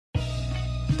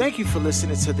Thank you for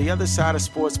listening to the Other Side of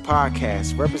Sports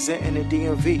podcast, representing the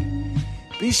DMV.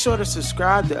 Be sure to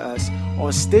subscribe to us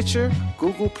on Stitcher,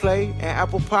 Google Play, and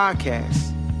Apple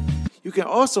Podcasts. You can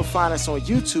also find us on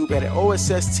YouTube at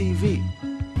OSS TV.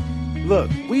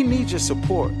 Look, we need your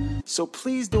support, so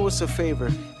please do us a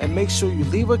favor and make sure you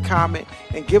leave a comment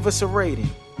and give us a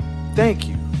rating. Thank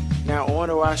you. Now on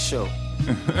to our show.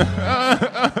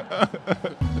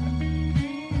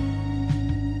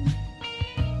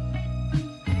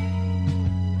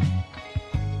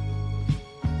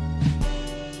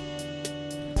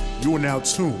 You are now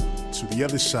tuned to The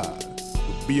Other Side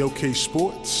with BOK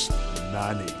Sports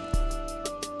 980.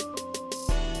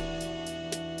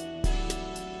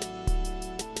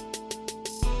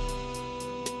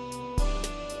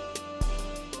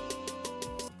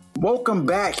 Welcome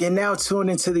back. You're now tuned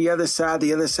into The Other Side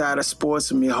of Sports.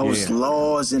 I'm your host,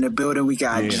 Laws, in the building. We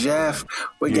got Jeff.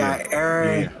 We got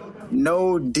Aaron.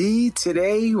 No D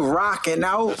today, rocking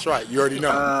out. That's right. You already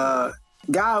know.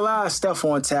 Got a lot of stuff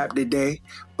on tap today,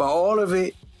 but all of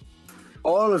it,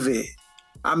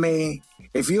 I mean,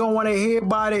 if you don't want to hear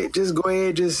about it, just go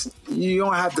ahead, you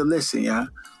don't have to listen, yeah?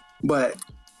 But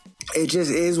it just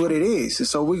is what it is. And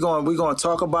so we're going to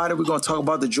talk about it. We're going to talk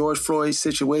about the George Floyd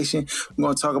situation. We're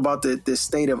going to talk about the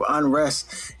state of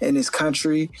unrest in this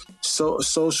country,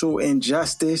 social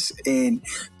injustice, and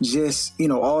just,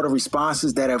 all the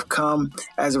responses that have come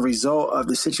as a result of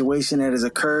the situation that has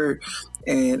occurred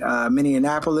in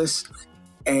Minneapolis.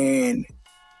 And,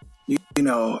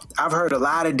 I've heard a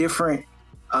lot of different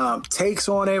takes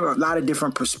on it, a lot of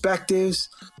different perspectives.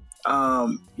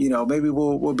 Maybe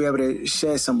we'll be able to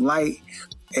shed some light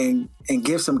and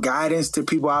give some guidance to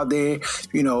people out there.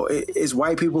 It's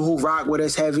white people who rock with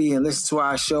us heavy and listen to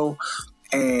our show.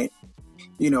 And,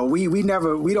 we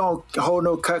don't hold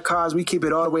no cut cards. We keep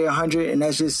it all the way 100, and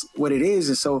that's just what it is.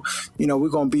 And so, we're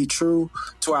going to be true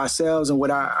to ourselves and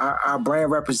what our brand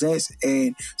represents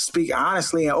and speak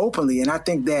honestly and openly. And I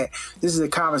think that this is a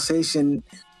conversation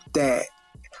that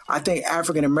I think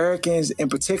African Americans in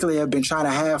particular have been trying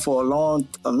to have for a long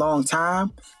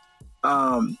time.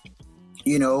 But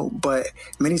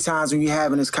many times when you're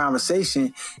having this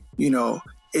conversation,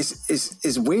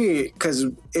 it's weird because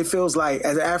it feels like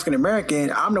as an African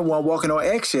American, I'm the one walking on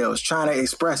eggshells trying to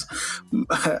express,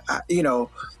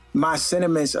 my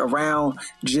sentiments around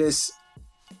just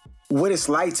what it's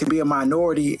like to be a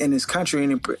minority in this country,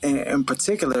 and in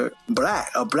particular,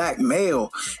 a black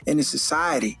male in this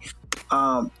society.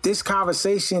 This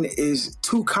conversation is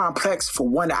too complex for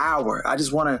 1 hour. I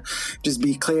just want to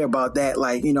be clear about that.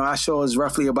 Our show is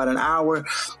roughly about an hour,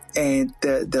 and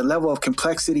the level of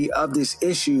complexity of this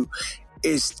issue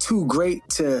is too great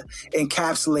to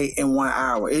encapsulate in 1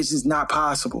 hour. It's just not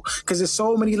possible because there's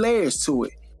so many layers to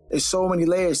it.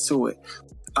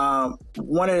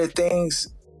 One of the things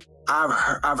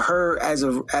I've heard as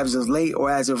of late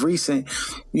or as of recent,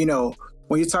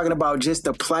 when you're talking about just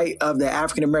the plight of the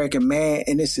African-American man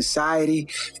in this society,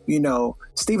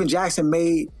 Stephen Jackson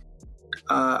made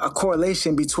a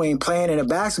correlation between playing in a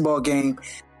basketball game.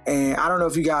 And I don't know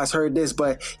if you guys heard this,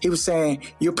 but he was saying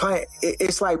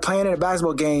it's like playing in a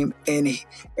basketball game.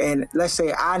 And let's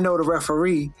say I know the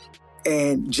referee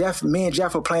and me and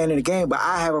Jeff are playing in the game, but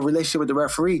I have a relationship with the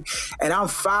referee and I'm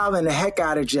fouling the heck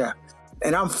out of Jeff.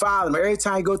 And I'm fouling him. Every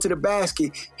time he go to the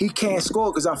basket, he can't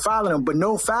score because I'm fouling him, but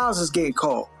no fouls is getting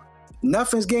called.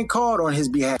 Nothing's getting called on his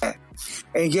behalf.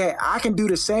 And yet I can do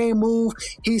the same move.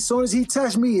 As soon as he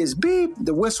touched me, it's beep,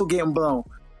 the whistle getting blown.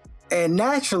 And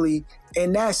naturally,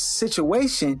 in that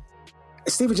situation,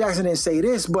 Stephen Jackson didn't say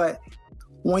this, but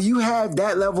when you have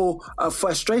that level of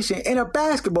frustration in a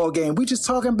basketball game, we just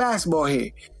talking basketball here,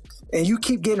 and you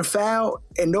keep getting fouled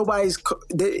and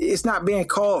it's not being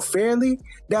called fairly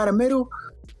down the middle,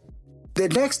 the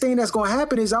next thing that's going to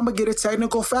happen is I'm going to get a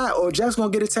technical foul, or Jeff's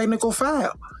going to get a technical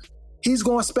foul. He's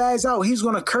going to spaz out. He's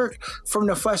going to kirk from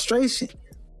the frustration.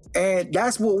 And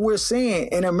that's what we're seeing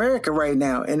in America right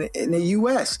now, in the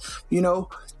U.S.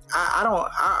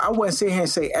 I wouldn't sit here and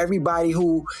say everybody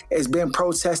who has been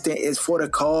protesting is for the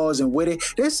cause and with it.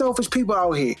 There's selfish people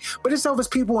out here, but there's selfish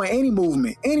people in any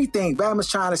movement, anything. Bama's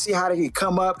trying to see how they can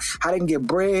come up, how they can get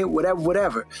bread,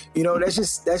 whatever. That's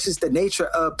just the nature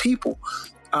of people,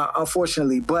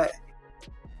 unfortunately. But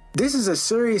this is a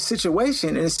serious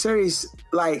situation and a serious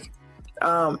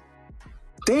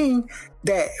thing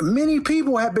that many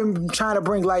people have been trying to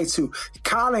bring light to.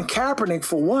 Colin Kaepernick,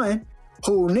 for one,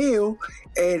 who kneel,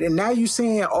 and now you're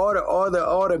seeing all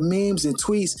the memes and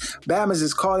tweets. Bama's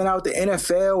is calling out the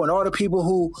NFL and all the people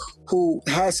who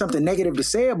had something negative to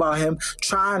say about him,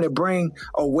 trying to bring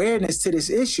awareness to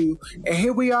this issue. And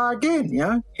here we are again,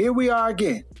 yeah. Here we are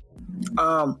again.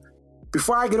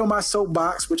 before I get on my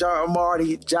soapbox, which I'm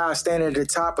already standing at the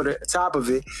top of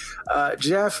it,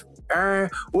 Jeff, Aaron,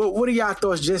 what are y'all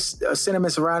thoughts, just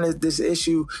sentiments around this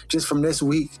issue just from this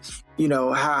week? You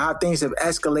know, how things have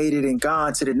escalated and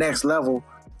gone to the next level.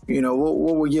 You know,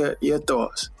 what were your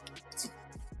thoughts?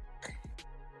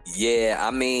 Yeah,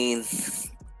 I mean,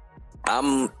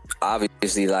 I'm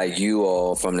obviously like you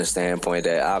all from the standpoint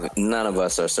that none of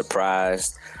us are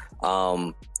surprised.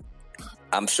 I'm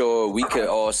sure we could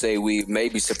all say we may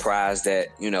be surprised that,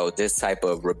 you know, this type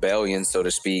of rebellion, so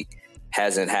to speak,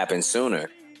 hasn't happened sooner.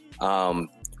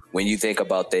 When you think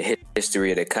about the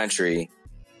history of the country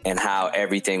and how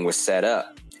everything was set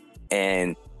up,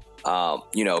 and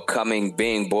you know,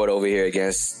 being brought over here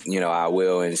against, you know, our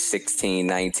will in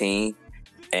 1619,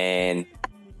 and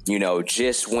you know,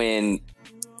 just when,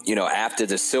 you know, after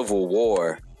the Civil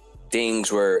War,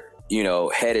 things were, you know,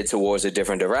 headed towards a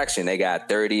different direction. They got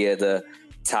 30 of the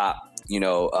top, you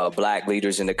know, black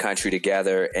leaders in the country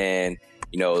together, and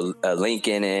you know,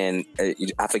 Lincoln and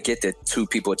I forget the two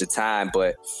people at the time,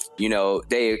 but you know,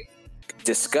 they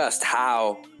discussed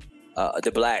how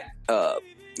the black,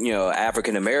 you know,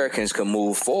 African Americans could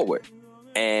move forward,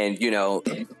 and you know,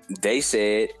 they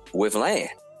said with land.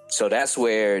 So that's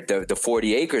where the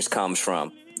 40 acres comes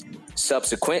from.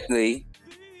 Subsequently,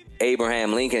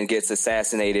 Abraham Lincoln gets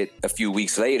assassinated a few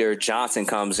weeks later. Johnson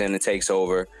comes in and takes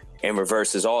over and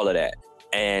reverses all of that.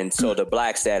 And so the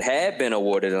blacks that had been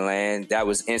awarded the land, that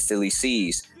was instantly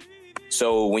seized.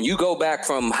 So when you go back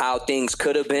from how things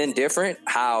could have been different,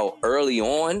 how early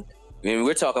on, I mean,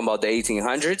 we're talking about the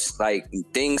 1800s, like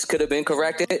things could have been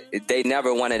corrected. They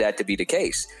never wanted that to be the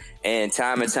case. And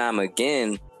time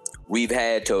again, we've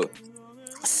had to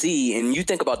see, and you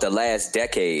think about the last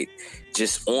decade,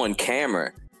 just on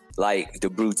camera, like the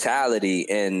brutality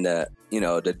and the, you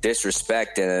know, the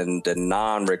disrespect and the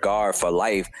non-regard for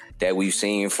life that we've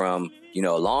seen from, you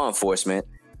know, law enforcement.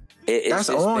 It's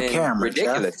on camera,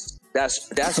 ridiculous. Jeff.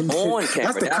 That's on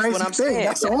camera. That's what I'm saying.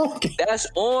 That's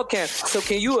on camera. So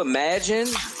can you imagine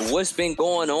what's been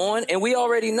going on? And we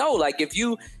already know, like, if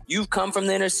you've come from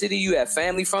the inner city, you have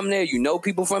family from there, you know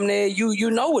people from there,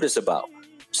 you know what it's about.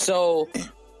 So,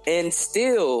 and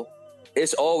still,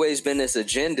 it's always been this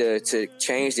agenda to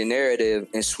change the narrative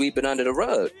and sweep it under the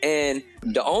rug. And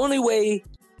the only way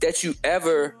that you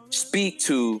ever speak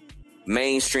to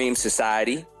mainstream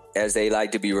society, as they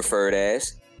like to be referred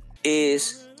as,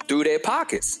 is through their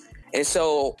pockets. And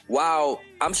so while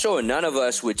I'm sure none of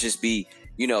us would just be,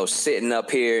 you know, sitting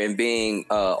up here and being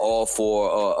all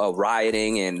for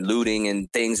rioting and looting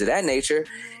and things of that nature,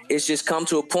 it's just come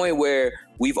to a point where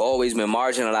we've always been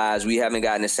marginalized. We haven't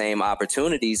gotten the same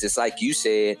opportunities. It's like you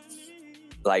said,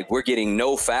 like we're getting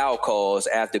no foul calls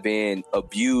after being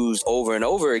abused over and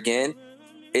over again.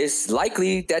 It's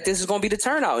likely that this is going to be the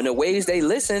turnout. And the ways they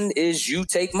listen is you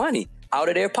take money out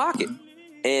of their pocket.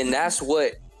 And that's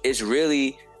what is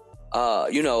really,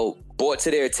 you know, brought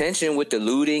to their attention with the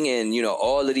looting and, you know,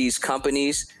 all of these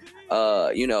companies,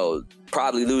 you know,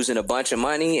 probably losing a bunch of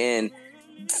money. And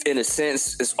in a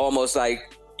sense, it's almost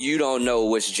like you don't know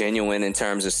what's genuine in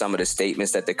terms of some of the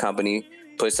statements that the company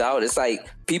puts out. It's like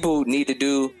people need to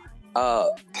do, you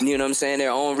know what I'm saying,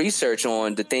 their own research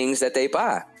on the things that they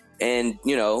buy. And,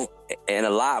 you know, and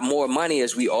a lot more money,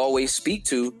 as we always speak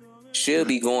to, should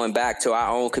be going back to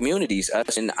our own communities,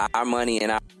 us and our money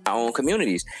in our own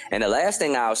communities. And the last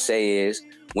thing I'll say is,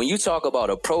 when you talk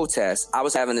about a protest, I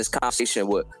was having this conversation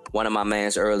with one of my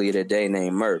mans earlier today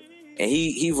named Murph, and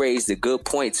he raised a good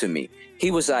point to me. He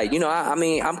was like, you know, I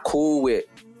mean, I'm cool with,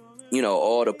 you know,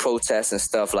 all the protests and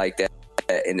stuff like that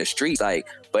in the streets, like,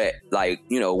 but like,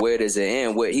 you know, where does it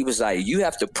end? Where he was like, you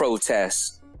have to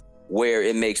protest where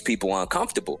it makes people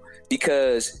uncomfortable,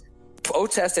 because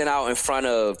protesting out in front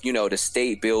of, you know, the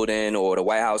state building or the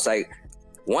White House, like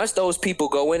once those people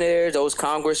go in there, those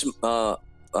congressmen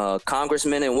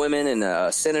and women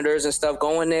and senators and stuff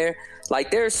go in there,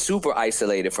 like they're super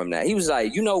isolated from that. He was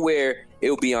like, you know, where it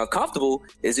would be uncomfortable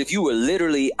is if you were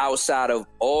literally outside of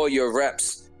all your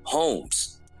reps'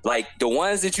 homes. Like the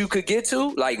ones that you could get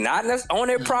to, like not on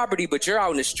their property, but you're out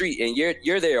in the street and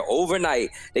you're there overnight.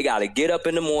 They got to get up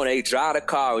in the morning, they drive the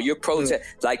car, and you're protest.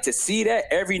 Like to see that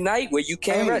every night where you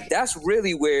can't, that's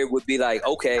really where it would be like,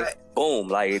 okay, boom,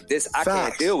 like this, I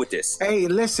can't deal with this. Hey,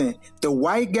 listen, the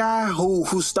white guy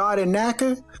who started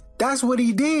NACA, that's what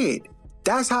he did.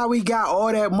 That's how he got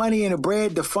all that money and the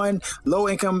bread to fund low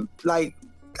income, like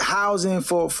housing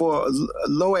for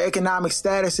lower economic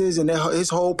statuses, and his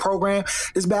whole program.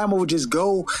 This Bama would just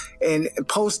go and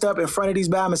post up in front of these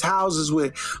Bama's houses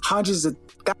with hundreds of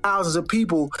thousands of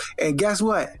people, and guess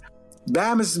what?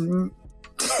 Bama's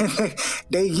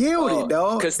they yielded,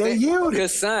 dog. They yielded.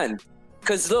 Because son,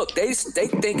 Cause look, they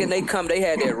thinking they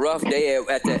had that rough day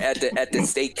at the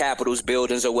state capitol's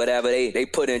buildings or whatever. They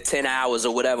put in 10 hours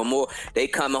or whatever more. They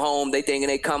come home. They thinking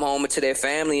they come home to their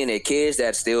family and their kids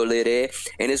that still live there,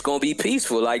 and it's gonna be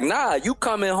peaceful. Like, nah, you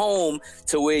coming home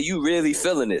to where you really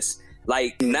feeling this.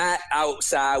 Like, not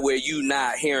outside where you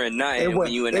not hearing nothing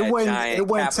when you in that giant. It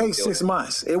wouldn't take 6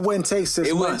 months. It wouldn't take 6 months.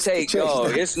 It wouldn't take,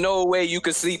 dog. There's no way you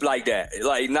could sleep like that.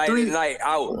 Like night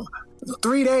out.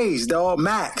 3 days, dog,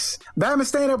 max. Batman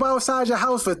staying up outside your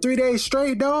house for 3 days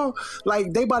straight, dog.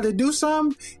 Like, they about to do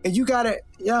something, and you got it,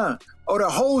 or the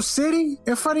whole city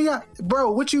in front of you.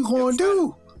 Bro, what you gonna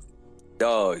do?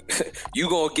 Dog, you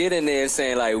gonna get in there and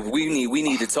saying, like, we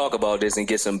need to talk about this and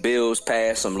get some bills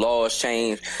passed, some laws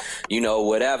changed,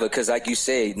 whatever. Because like you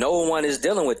said, no one is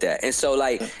dealing with that. And so,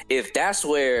 like, if that's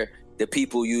where the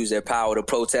people use their power to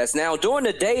protest. Now, during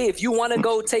the day, if you want to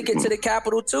go take it to the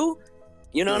Capitol too,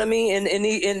 you know what I mean?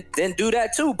 And then do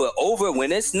that too. But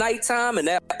when it's nighttime and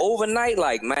that overnight,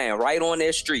 like, man, right on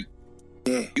their street,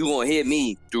 you gonna hear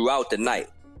me throughout the night.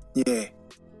 Yeah.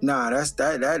 Nah, that's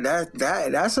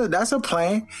a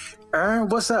plan. Aaron,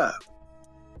 what's up?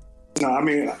 No, I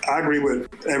mean, I agree with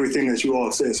everything that you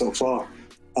all said so far.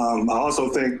 I also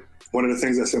think one of the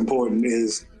things that's important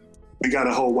is we got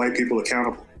to hold white people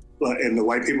accountable. And the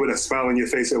white people that smile in your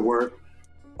face at work,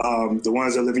 the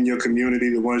ones that live in your community,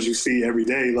 the ones you see every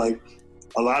day, like,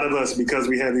 a lot of us, because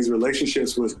we have these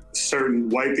relationships with certain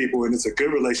white people and it's a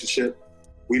good relationship,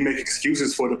 we make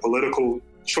excuses for the political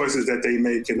choices that they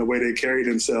make and the way they carry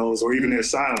themselves or even their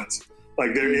silence.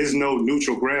 Like, there is no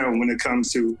neutral ground when it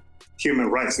comes to human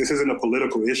rights. This isn't a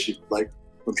political issue. Like,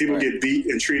 when people get beat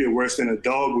and treated worse than a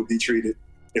dog would be treated,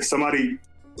 if somebody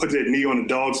put their knee on a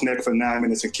dog's neck for 9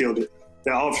 minutes and killed it,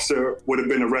 that officer would have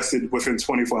been arrested within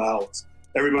 24 hours.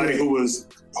 Everybody who was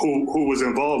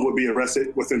involved would be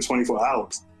arrested within 24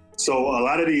 hours. So a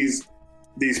lot of these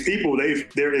people,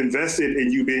 they're invested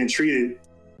in you being treated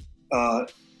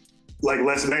like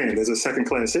less than, as a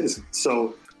second-class citizen.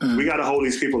 So we got to hold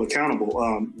these people accountable.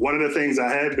 One of the things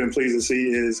I have been pleased to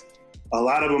see is a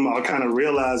lot of them are kind of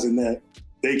realizing that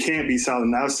they can't be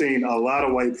silent. I've seen a lot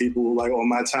of white people, like, on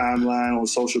my timeline on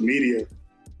social media,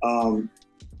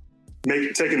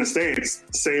 taking a stance,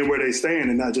 saying where they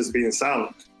stand and not just being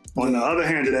silent. On the other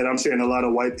hand of that, I'm seeing a lot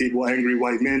of white people, angry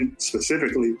white men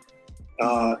specifically,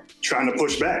 trying to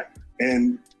push back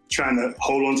and trying to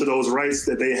hold on to those rights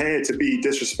that they had to be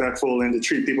disrespectful and to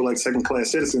treat people like second-class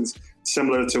citizens,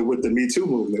 similar to with the Me Too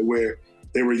movement, where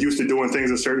they were used to doing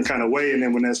things a certain kind of way, and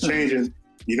then when that's changing,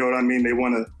 you know what I mean, they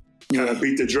want to kind of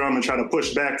beat the drum and try to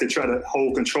push back to try to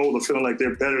hold control of feeling like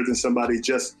they're better than somebody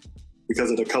just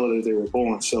because of the color that they were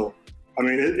born. So, I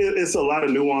mean, it's a lot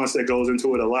of nuance that goes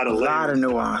into it, a lot of layers. A lot of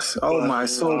nuance. Oh, my,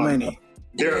 so many.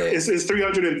 It's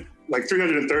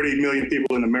 330 million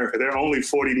people in America. There are only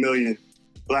 40 million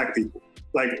Black people.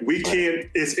 Like, we can't,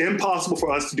 it's impossible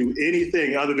for us to do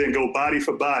anything other than go body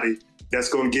for body that's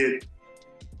going to get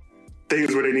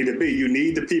things where they need to be. You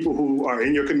need the people who are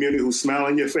in your community, who smile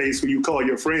in your face, who you call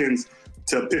your friends,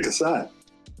 to pick a side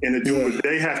and to do what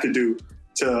they have to do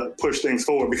to push things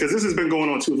forward, because this has been going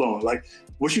on too long. Like,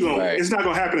 what you gonna, it's not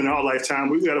going to happen in our lifetime.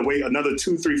 We've got to wait another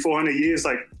 200, 300, 400 years.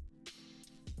 Like,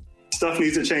 stuff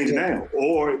needs to change now,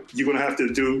 or you're going to have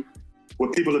to do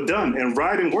what people have done. And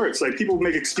rioting works. Like, people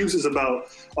make excuses about,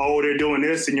 oh, they're doing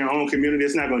this in your own community,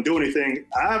 it's not going to do anything.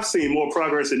 I've seen more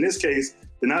progress in this case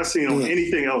than I've seen on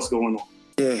anything else going on.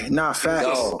 Yeah, not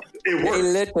facts. It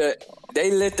works. They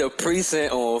lit the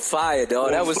precinct on fire,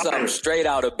 dog. That was something straight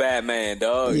out of Batman,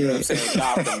 dog. You know what I'm saying?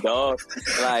 Gotham, dog.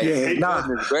 Like,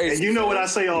 and you know what I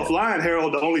say offline,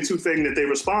 Harold, the only two things that they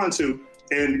respond to,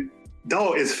 and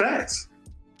dog, is facts.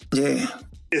 Yeah.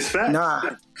 It's facts.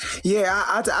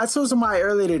 I told somebody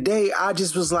earlier today, I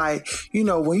just was like,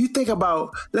 when you think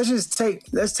about, let's take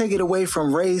it away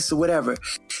from race or whatever.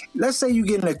 Let's say you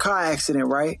get in a car accident,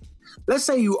 right? Let's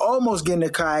say you almost get in a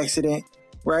car accident,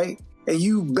 right? And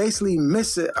you basically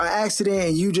miss an accident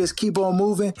and you just keep on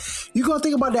moving. You're going to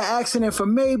think about that accident for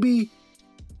maybe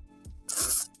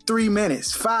 3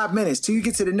 minutes, 5 minutes, till you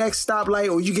get to the next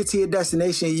stoplight or you get to your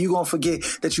destination. You're going to forget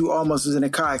that you almost was in a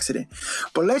car accident.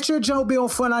 But let your jump be on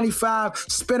 495,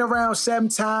 spin around 7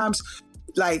 times,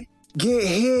 like, get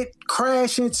hit,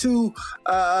 crash into,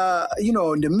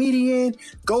 the median,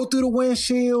 go through the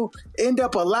windshield, end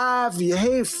up alive, your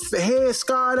head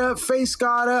scarred up, face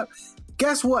scarred up.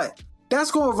 Guess what?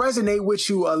 That's going to resonate with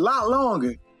you a lot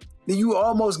longer than you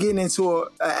almost getting into an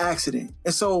accident.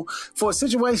 And so for a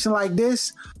situation like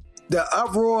this, the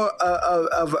uproar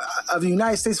of the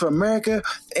United States of America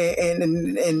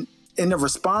and the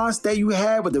response that you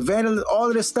had with the vandalism, all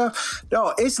of this stuff,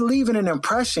 it's leaving an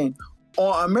impression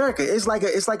on America. It's like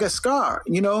a scar.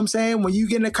 You know what I'm saying? When you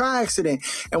get in a car accident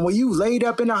and when you laid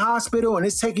up in the hospital and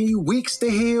it's taking you weeks to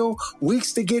heal,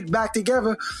 weeks to get back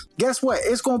together, guess what?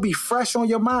 It's going to be fresh on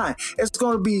your mind. It's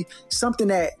going to be something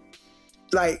that,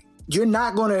 like, you're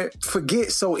not going to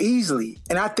forget so easily.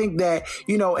 And I think that,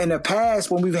 you know, in the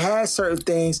past, when we've had certain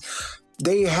things,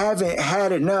 they haven't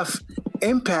had enough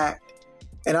impact.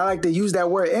 And I like to use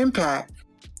that word impact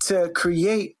to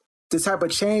create the type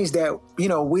of change that, you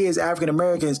know, we as African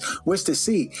Americans wish to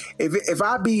see. If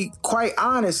I be quite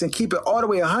honest and keep it all the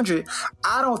way 100,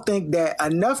 I don't think that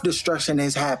enough destruction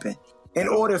has happened in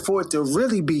order for it to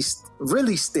really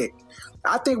stick.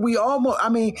 I think we almost, I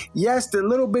mean, yes, the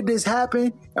little bit that's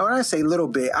happened, and when I say little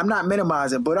bit, I'm not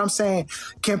minimizing, but I'm saying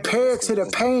compared to the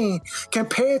pain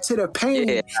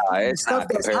and stuff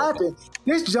that's happened,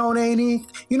 this Joan ain't even,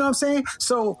 you know what I'm saying?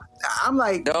 So I'm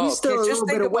like, we still a little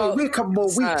bit away. We're a couple more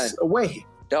weeks away.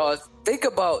 Dog, think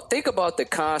about the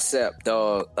concept,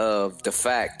 dog, of the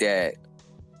fact that,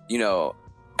 you know,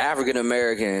 African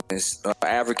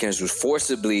Africans was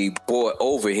forcibly brought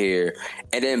over here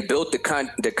and then built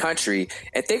the country,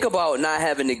 and think about not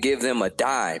having to give them a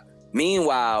dime.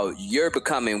 Meanwhile, you're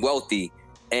becoming wealthy,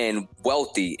 and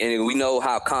we know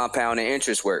how compounding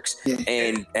interest works,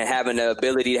 and having the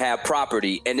ability to have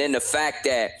property. And then the fact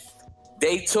that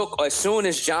they took, as soon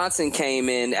as Johnson came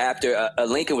in after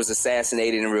Lincoln was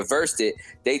assassinated and reversed it,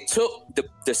 they took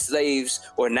the slaves,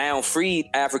 or now freed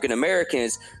African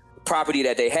Americans, property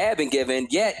that they had been given,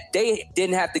 yet they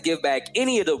didn't have to give back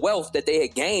any of the wealth that they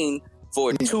had gained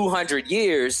for 200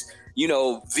 years, you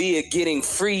know, via getting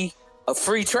a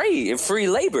free trade and free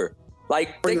labor.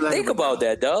 Like, think about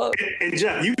that, dog. And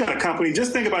Jeff, you got a company.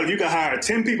 Just think about if you could hire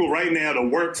 10 people right now to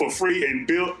work for free and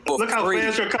build. Look how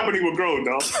fast your company would grow,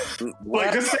 dog.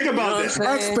 Like, just think about that.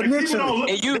 Exponentially.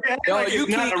 And you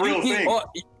not a real thing.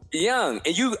 Young,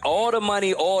 and you all the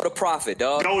money, all the profit,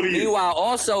 dog. Meanwhile,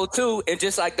 also too, and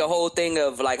just like the whole thing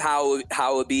of like how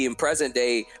it would be in present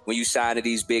day when you sign to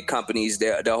these big companies,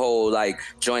 the whole like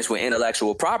joints with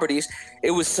intellectual properties,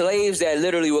 it was slaves that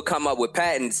literally would come up with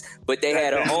patents, but they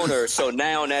had an owner, so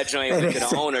now that joint with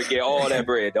the owner get all that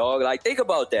bread, dog. Like, think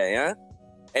about that, yeah.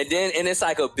 And it's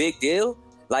like a big deal.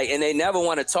 Like, and they never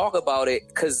want to talk about it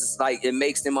because, like, it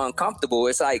makes them uncomfortable.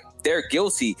 It's like they're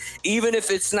guilty, even if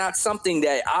it's not something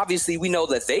that obviously we know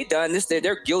that they done this.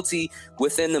 They're guilty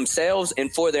within themselves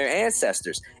and for their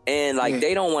ancestors, and like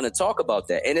they don't want to talk about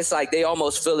that. And it's like they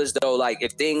almost feel as though, like,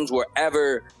 if things were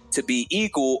ever to be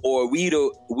equal, or we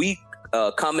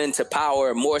come into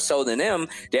power more so than them,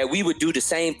 that we would do the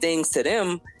same things to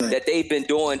them that they've been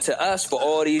doing to us for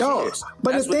all these years.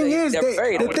 But the thing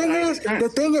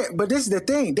is, but this is the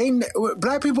thing.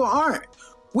 Black people aren't.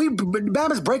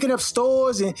 Bama's breaking up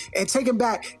stores and taking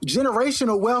back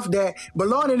generational wealth that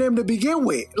belonged to them to begin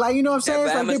with. Like, you know what I'm saying?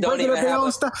 It's like they breaking up their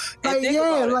own stuff. Like,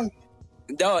 like.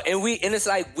 No, and it's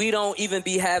like we don't even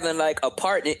be having like a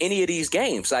part in any of these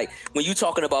games. Like, when you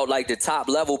talking about like the top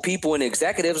level people and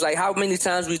executives, like how many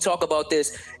times we talk about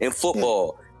this in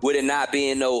football with it not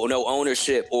being no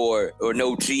ownership or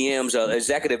no GMs or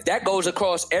executive. That goes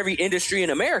across every industry in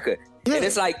America. And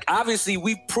it's like, obviously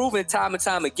we've proven time and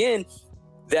time again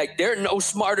that they're no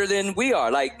smarter than we are.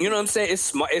 Like, you know what I'm saying? It's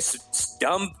smart. It's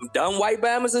dumb white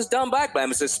Bammers. It's dumb black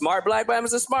Bammers. It's smart black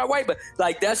Bammers. It's smart white. But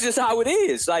like, that's just how it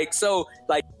is. Like, so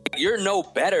like, you're no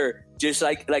better. Just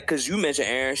like, cause you mentioned,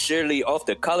 Aaron, surely off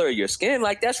the color of your skin.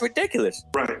 Like, that's ridiculous.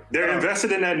 Right. They're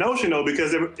invested in that notion though,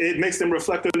 because it makes them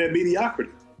reflect on their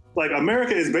mediocrity. Like,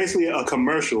 America is basically a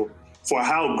commercial for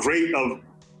how great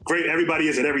everybody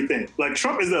is at everything. Like,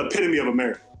 Trump is the epitome of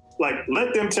America. Like,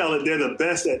 let them tell it they're the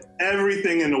best at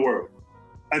everything in the world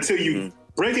until you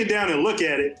break it down and look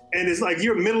at it. And it's like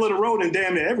you're middle of the road in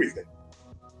damn near everything,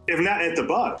 if not at the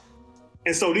bottom.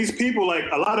 And so these people, like,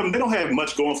 a lot of them, they don't have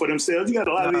much going for themselves. You got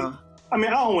a lot of these. I mean,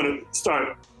 I don't want to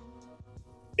start.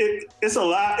 It's a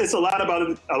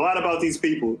lot about these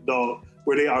people, dog,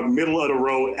 where they are middle of the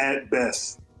road at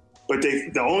best. But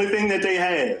the only thing that they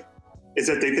have is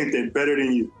that they think they're better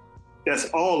than you. That's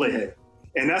all they have.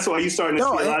 And that's why you're starting to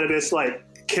see a lot of this, like,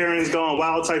 Karen's gone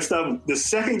wild type stuff. The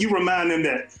second you remind them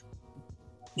that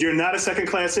you're not a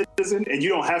second-class citizen and you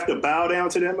don't have to bow down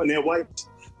to them and they're white,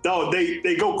 dog,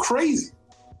 they go crazy.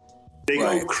 They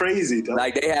go crazy, dog.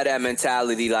 Like, they had that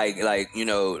mentality, like, you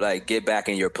know, like, get back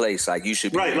in your place. Like, you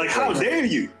should be. Right, like, how dare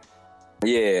you?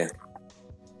 Yeah.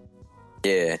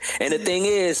 Yeah. And the thing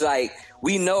is, like,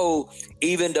 we know,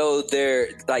 even though they're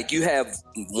like, you have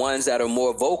ones that are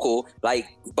more vocal, like,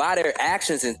 by their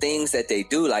actions and things that they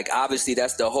do, like, obviously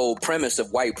that's the whole premise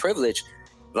of white privilege.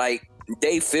 Like,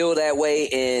 they feel that way,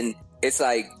 and it's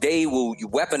like they will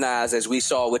weaponize, as we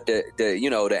saw with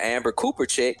the Amber Cooper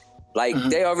chick. Like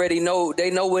they already know, they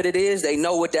know what it is. They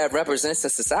know what that represents to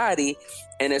society.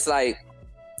 And it's like,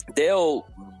 they'll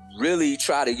really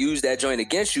try to use that joint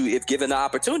against you if given the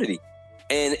opportunity.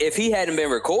 And if he hadn't been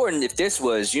recording, if this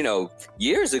was,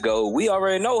 years ago, we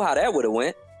already know how that would have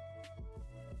went.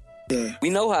 Yeah. We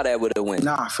know how that would have went.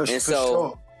 Nah, for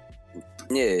sure.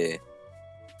 Yeah.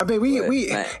 I mean,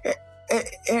 we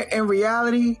in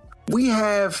reality, we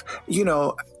have,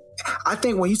 I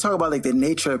think when you talk about like the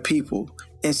nature of people,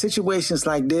 in situations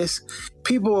like this,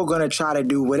 people are going to try to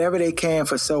do whatever they can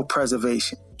for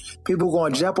self-preservation. People are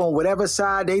going to jump on whatever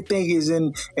side they think is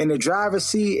in the driver's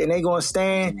seat, and they're going to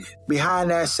stand behind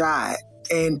that side.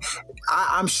 And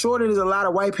I'm sure that there's a lot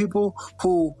of white people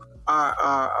who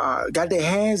are got their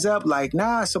hands up like,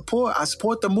 nah, I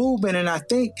support the movement. And I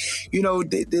think,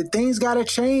 the things got to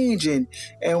change and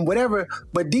whatever.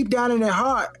 But deep down in their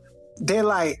heart, they're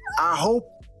like, I hope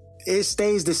it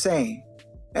stays the same.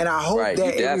 And I hope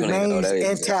that it remains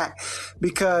intact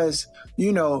because,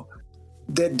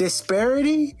 the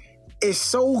disparity is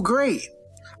so great.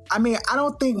 I mean, I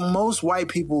don't think most white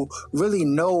people really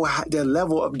know the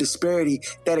level of disparity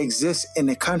that exists in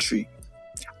the country.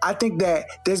 I think that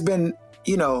there's been,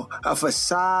 a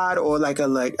facade or like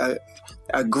a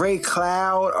gray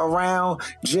cloud around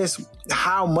just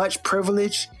how much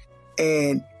privilege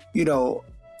and,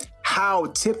 how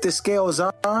tipped the scales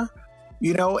are.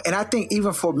 And I think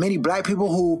even for many black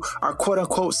people who are quote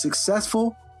unquote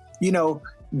successful,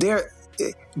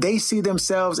 they see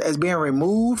themselves as being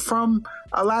removed from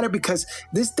a lot of, because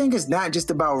this thing is not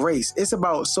just about race. It's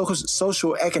about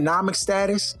social economic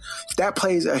status. That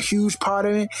plays a huge part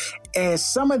of it. And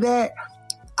some of that,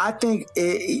 I think,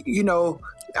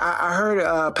 I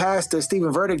heard Pastor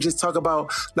Stephen Verdick just talk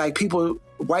about like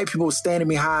white people standing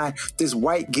behind this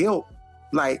white guilt,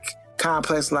 like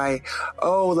complex, like,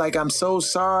 oh, like, I'm so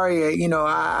sorry,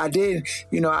 I didn't,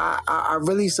 I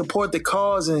really support the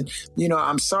cause, and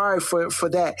I'm sorry for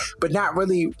that, but not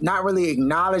really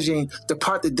acknowledging the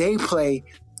part that they play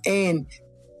in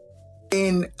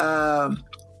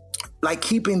like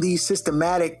keeping these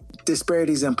systematic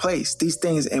disparities in place, these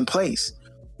things in place,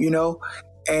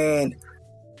 and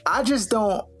I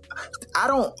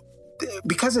don't,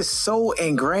 because it's so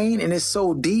ingrained and it's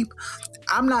so deep,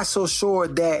 I'm not so sure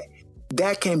that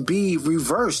can be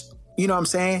reversed, you know what I'm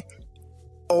saying,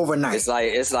 overnight. It's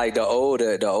like the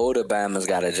older Bama's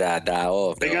gotta die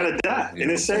off. They gotta die. And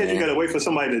it's sad you gotta wait for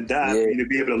somebody to die for you to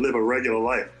be able to live a regular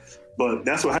life. But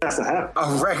that's what has to happen.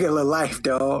 A regular life,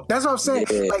 dog. That's what I'm saying.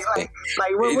 Yeah. Like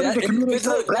what did the community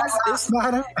say? Black lives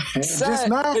matter. Just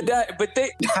matter. But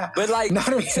to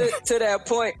that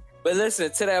point. But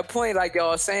listen, to that point, like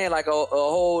y'all saying, like the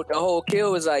whole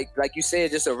kill is like you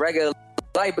said, just a regular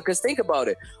life. Because think about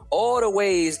it, all the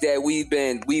ways that we've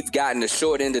gotten the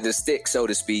short end of the stick, so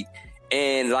to speak,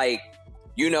 and and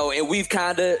we've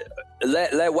kind of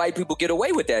let white people get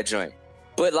away with that joint.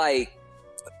 But like,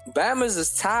 Bama's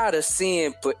is tired of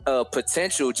seeing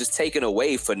potential just taken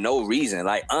away for no reason,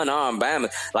 like unarmed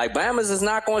Bama's. Like, Bama's is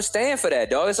not going to stand for that,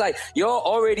 dog. It's like, y'all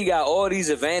already got all these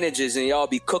advantages and y'all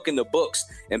be cooking the books,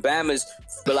 and Bama's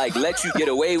let you get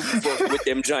away with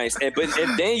them joints. And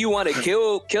then you want to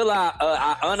kill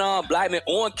our unarmed black men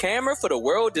on camera for the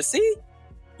world to see?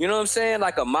 You know what I'm saying?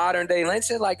 Like a modern day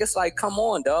lynching. Like, it's like, come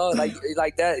on, dog. Like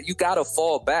that, you got to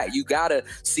fall back. You got to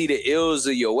see the ills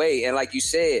of your way. And like you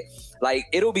said, like,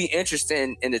 it'll be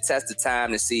interesting in the test of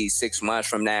time to see 6 months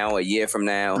from now, a year from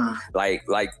now, like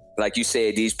you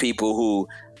said, these people who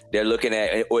they're looking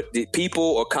at, or the people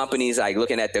or companies like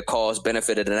looking at the cost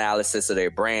benefit analysis of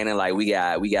their brand, and like, we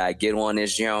got to get on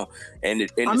this, and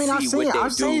see what they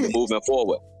do moving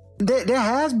forward. There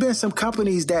has been some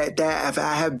companies that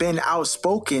have been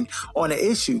outspoken on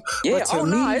the issue. Yeah, but to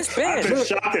me, it's been. I've been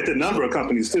shocked at the number of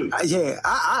companies too.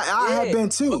 I have been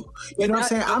too. You know what I'm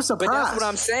saying? I'm surprised.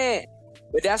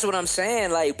 But that's what I'm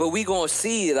saying. Like, but we gonna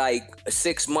see like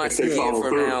 6 months from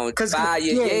now, 5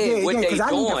 years, what they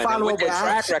doing, and what their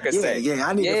track record say. Yeah,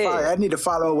 I need to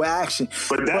follow with action.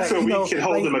 But that's where we can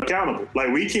hold them accountable.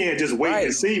 Like, we can't just wait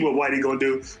and see what Whitey gonna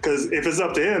do, because if it's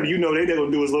up to him, they're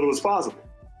gonna do as little as possible.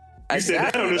 You said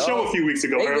that on the show a few weeks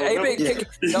ago. That's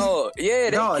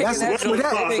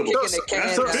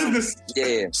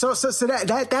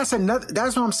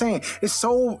what I'm saying. It's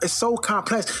so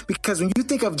complex, because when you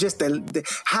think of just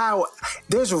how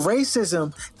there's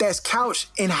racism that's couched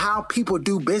in how people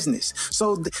do business.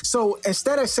 So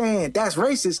instead of saying that's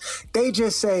racist, they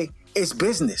just say it's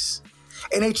business,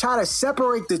 and they try to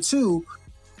separate the two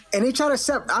And they try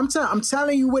to I'm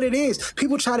telling you what it is.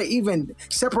 People try to even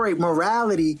separate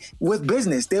morality with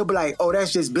business. They'll be like, oh,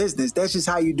 that's just business. That's just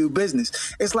how you do business.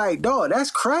 It's like, dog,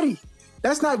 that's cruddy.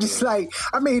 That's not just like,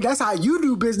 I mean, that's how you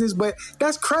do business, but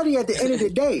that's cruddy at the end of the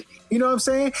day. You know what I'm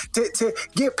saying? To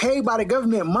get paid by the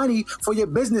government money for your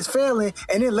business failing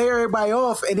and then lay everybody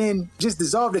off and then just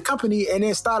dissolve the company and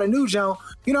then start a new joint.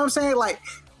 You know what I'm saying? Like,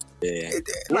 yeah.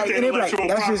 Like, with the intellectual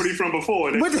property from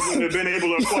before that you wouldn't have been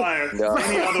able to acquire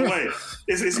any other way.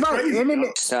 It's right. crazy. And then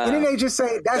they just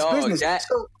say that's business.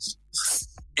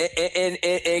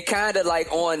 And kind of like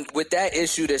on with that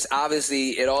issue, that's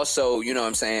obviously it also, you know what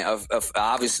I'm saying, of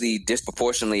obviously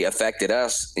disproportionately affected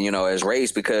us, you know, as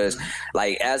race, because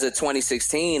like as of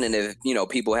 2016, and if, you know,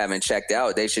 people haven't checked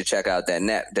out, they should check out the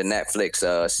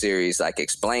Netflix series like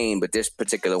Explained, but this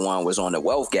particular one was on the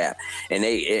wealth gap. And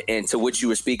to what you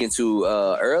were speaking to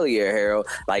earlier, Harold,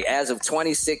 like as of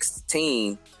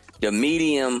 2016, the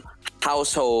median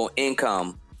household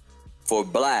income for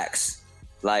blacks,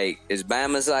 like, is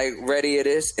Bama's like ready at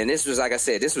this? And this was, like I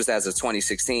said, this was as of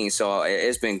 2016, so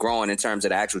it's been growing in terms of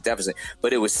the actual deficit.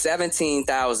 But it was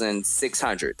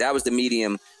 $17,600. That was the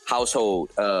median household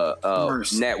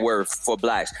net worth for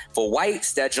blacks. For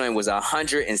whites, that joint was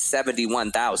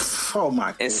 $171,000. Oh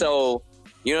my! And so,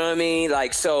 you know what I mean?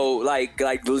 Like, so, like,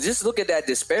 just look at that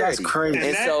disparity. That's crazy.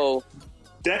 And so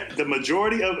that the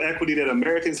majority of equity that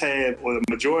Americans have, or the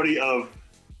majority of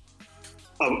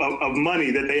money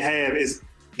that they have, is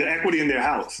the equity in their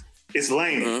house. It's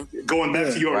land. Mm-hmm. Going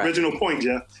back to your original point,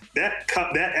 Jeff, that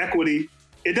equity,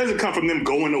 it doesn't come from them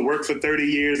going to work for 30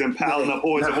 years and piling up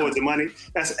hordes and hordes of money.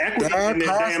 That's equity in their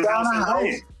damn house and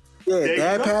land. Yeah,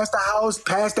 dad passed the house,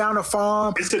 passed down the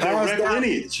farm. It's a direct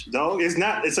lineage, dog. It's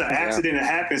not. It's an accident and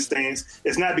happenstance.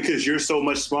 It's not because you're so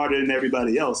much smarter than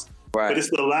everybody else. Right. But it's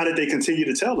the lie that they continue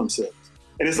to tell themselves.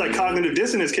 And it's like cognitive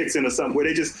dissonance kicks in or something, where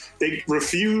they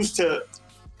refuse to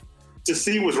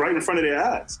see what's right in front of their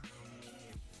eyes.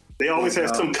 They always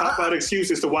have some cop-out excuse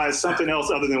as to why it's something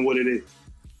else other than what it is.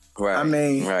 Right. I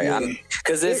mean, right.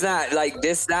 Because it's not like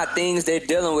this, not things they're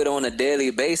dealing with on a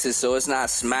daily basis. So it's not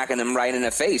smacking them right in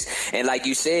the face. And like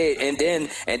you said, and then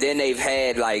they've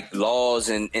had like laws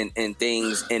and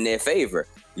things in their favor.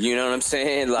 You know what I'm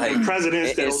saying? Like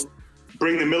presidents that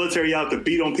bring the military out to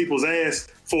beat on people's ass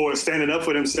for standing up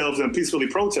for themselves and peacefully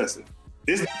protesting.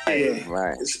 This guy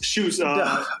shoots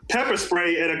pepper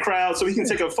spray at a crowd so he can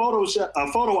take a photo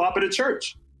op at a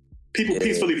church. People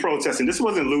peacefully protesting. This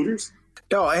wasn't looters.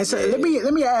 Dog, and so let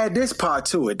me add this part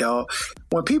to it, dog.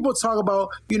 When people talk about,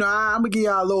 you know, I'm gonna give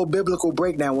y'all a little biblical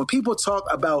breakdown. When people talk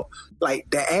about like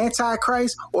the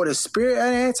Antichrist or the spirit of the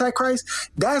Antichrist,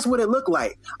 that's what it looked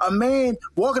like. A man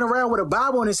walking around with a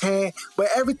Bible in his hand, but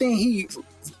everything he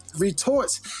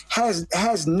retorts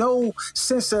has no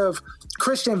sense of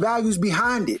Christian values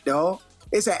behind it, dog.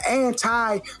 It's an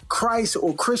anti-Christ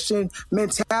or Christian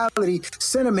mentality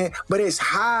sentiment, but it's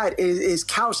couched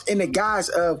in the guise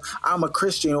of I'm a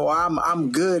Christian or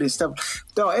I'm good and stuff.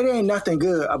 Dog, it ain't nothing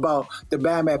good about the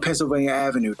Bama at Pennsylvania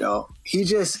Avenue, dog. He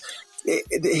just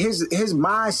his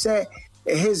mindset,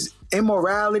 his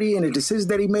immorality, and the decisions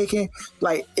that he making,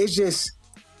 like it's just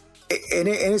and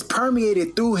it's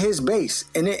permeated through his base,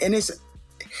 and it's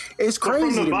crazy.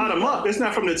 But from the bottom up. It's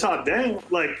not from the top down.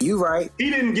 Like you right. He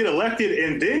didn't get elected,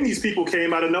 and then these people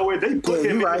came out of nowhere. They put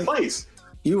him in place.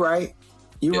 You right.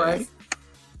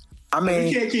 I mean,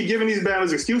 you can't keep giving these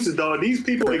Bamas excuses, dog. These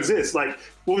people exist. Like,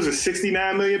 what was it?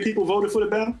 69 million people voted for the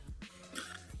Bama.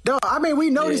 Dog, I mean, we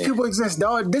know these people exist,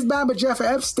 dog. This Bama Jeffrey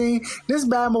Epstein, this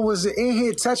Bama was in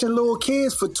here touching little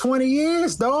kids for 20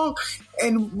 years, dog,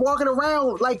 and walking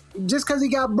around like just because he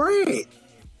got bread.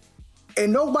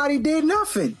 And nobody did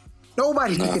nothing.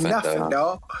 Nobody did nothing,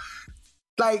 dog.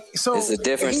 Like, so it's a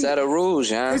different set of rules,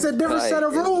 yeah. It's a different set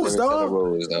of rules,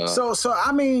 dog. So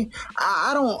I mean,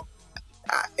 I don't.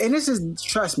 And this is,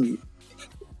 trust me,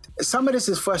 some of this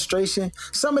is frustration.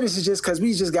 Some of this is just because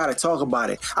we just got to talk about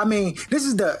it. I mean, this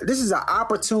is an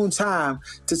opportune time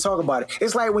to talk about it.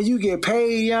 It's like when you get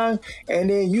paid, young, and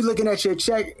then you looking at your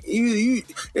check.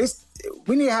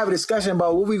 We need to have a discussion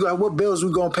about what bills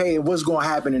we're going to pay and what's going to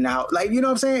happen in the house. Like, you know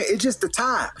what I'm saying? It's just the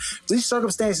time. These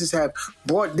circumstances have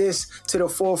brought this to the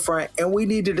forefront, and we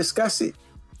need to discuss it.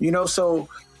 You know, so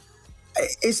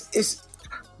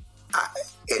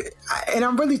and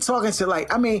I'm really talking to,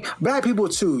 like, I mean, black people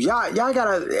too.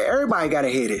 Everybody gotta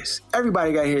hear this.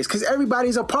 Everybody gotta hear this because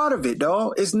everybody's a part of it,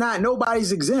 dog. It's not,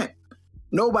 nobody's exempt.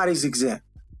 Nobody's exempt.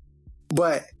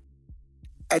 But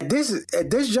at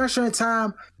this juncture in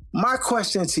time, my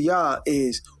question to y'all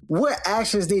is, what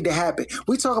actions need to happen?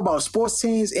 We talk about sports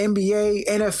teams, NBA,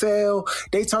 NFL.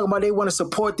 They talk about they want to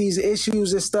support these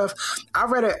issues and stuff. I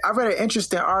read an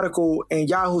interesting article in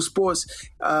Yahoo Sports,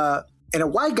 and a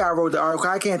white guy wrote the article.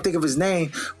 I can't think of his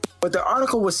name, but the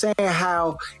article was saying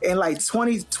how in like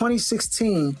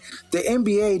 2016, the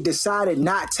NBA decided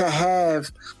not to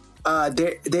have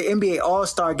the NBA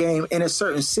All-Star game in a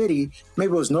certain city.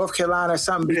 Maybe it was North Carolina or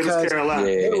something. Because it was Carolina.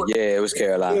 It was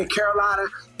Carolina. Yeah, Carolina,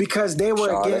 because they were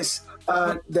Charlotte. against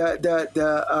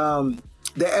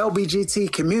the LBGT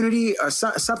community, or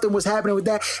something was happening with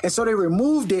that, and so they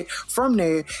removed it from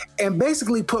there and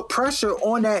basically put pressure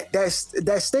on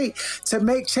that state to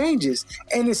make changes.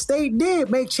 And the state did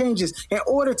make changes in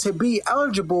order to be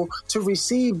eligible to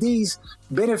receive these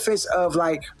benefits of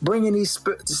like bringing these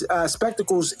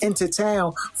spectacles into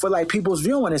town for like people's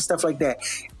viewing and stuff like that.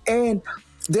 And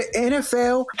the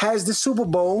NFL has the Super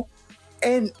Bowl.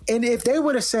 And if they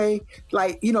were to say,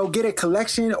 like, you know, get a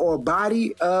collection or a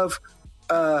body of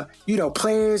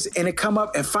players, and to come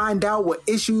up and find out what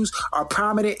issues are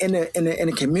prominent in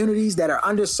the communities that are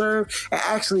underserved, and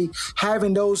actually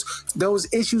having those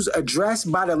issues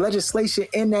addressed by the legislation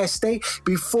in that state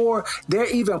before they're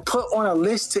even put on a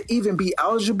list to even be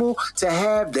eligible to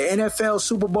have the NFL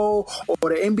Super Bowl or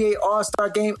the NBA All-Star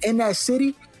game in that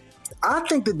city, I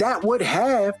think that would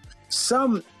have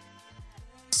some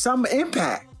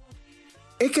impact.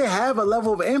 It could have a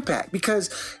level of impact because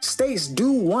states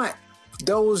do want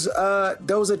those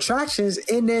attractions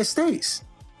in their states.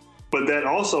 But that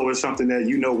also is something that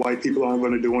white people aren't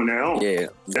going to do on their own. Yeah,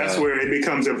 that's where it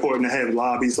becomes important to have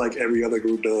lobbies like every other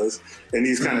group does, and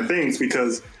these kind of things,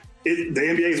 because the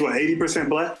NBA is 80%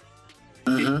 black.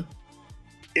 Mm-hmm.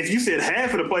 If you said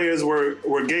half of the players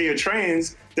were gay or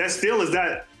trans, that still is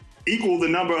not equal the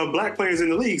number of black players in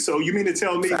the league. So you mean to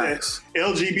tell me that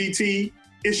LGBT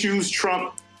issues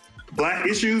trump black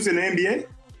issues in the NBA?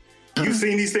 You've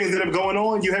seen these things that are going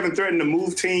on. You haven't threatened to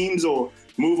move teams or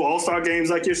move all-star games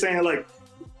like you're saying. Like,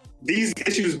 these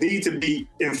issues need to be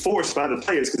enforced by the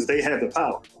players because they have the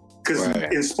power. Because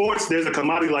in sports, there's a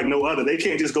commodity like no other. They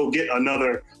can't just go get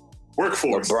another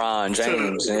workforce. LeBron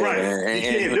James. You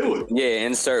can't do it. Yeah,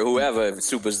 insert whoever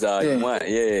superstar you want.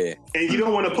 Yeah. And you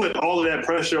don't want to put all of that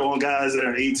pressure on guys that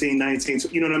are 18, 19,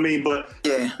 you know what I mean? But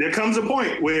there comes a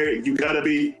point where you got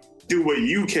to do what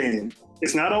you can.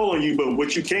 It's not all on you, but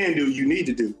what you can do, you need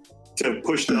to do to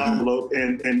push the envelope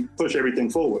and push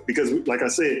everything forward. Because, like I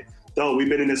said, we've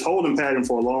been in this holding pattern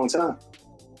for a long time.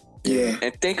 Yeah.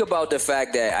 And think about the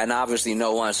fact that, and obviously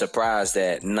no one's surprised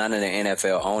that none of the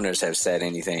NFL owners have said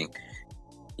anything.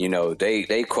 You know, they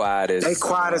quiet as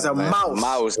a mouse.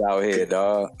 Mouse out here,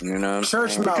 dog. You know,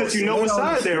 church mouse. Because you know what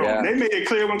side they're on. They made it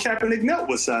clear when Kaepernick knelt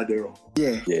what side they're on.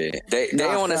 Yeah. They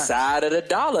on the side of the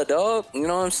dollar, dog. You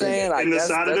know what I'm saying? Like, and the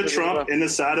side of the Trump, and the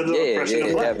side of the oppression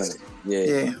of blacks.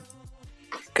 Yeah.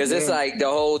 Because it's like the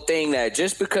whole thing that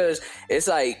just because it's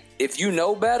like, if you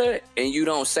know better and you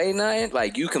don't say nothing,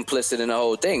 like, you complicit in the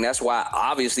whole thing. That's why,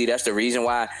 obviously, that's the reason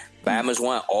why Bama's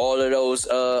want all of those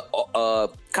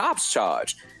cops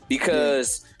charged.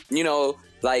 Because,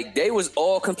 like, they was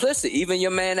all complicit. Even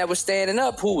your man that was standing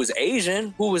up, who was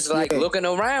Asian, who was like looking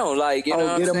around, like, you know what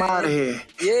I'm saying? Get him out of here.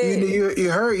 Yeah.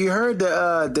 You heard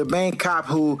the main cop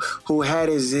who had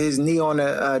his knee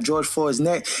on George Floyd's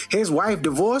neck. His wife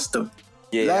divorced him.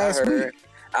 Yeah,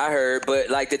 I heard. But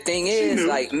like, the thing is,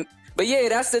 like, but yeah,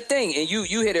 that's the thing. And you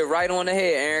hit it right on the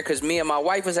head, Aaron, because me and my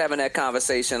wife was having that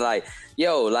conversation. Like,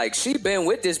 yo, like, she been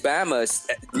with this Bama,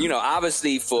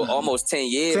 obviously for almost 10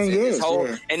 years.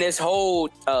 And this whole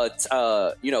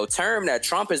term that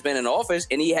Trump has been in office,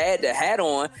 and he had the hat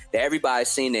on that everybody's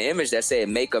seen the image that said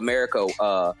 "Make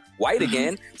America white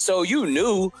again." So you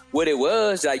knew what it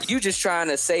was. Like, you just trying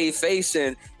to save face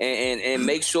and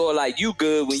make sure, like, you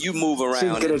good when you move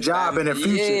around. She get a job in the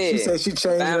future. Yeah. She said she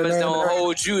changed her name. Don't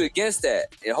hold you against that.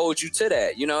 It holds you to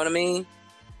that. You know what I mean?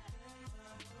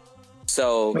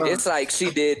 So it's like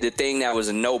she did the thing that was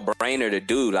a no-brainer to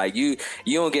do. Like, you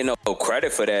don't get no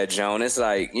credit for that, Joan. It's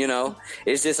like,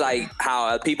 it's just like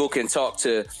how people can talk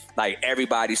to, like,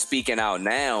 everybody speaking out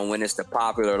now when it's the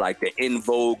popular, like, the in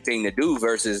vogue thing to do,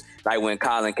 versus like when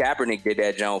Colin Kaepernick did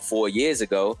that, Joan, 4 years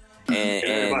ago, and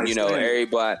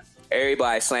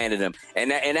everybody slandered him,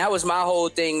 and that was my whole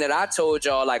thing that I told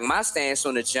y'all. Like, my stance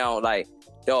on the Joan, like,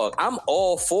 dog, I'm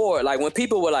all for it. Like, when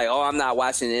people were like, "Oh, I'm not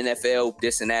watching the NFL,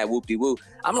 this and that, whoop-de-whoop,"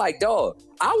 I'm like, dog,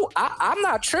 I'm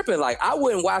not tripping. Like, I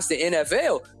wouldn't watch the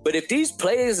NFL, but if these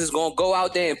players is gonna go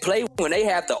out there and play when they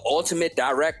have the ultimate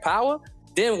direct power,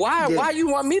 then why you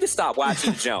want me to stop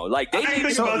watching Jones? Like, they didn't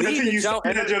think about that until you said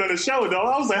that joint on the show, though.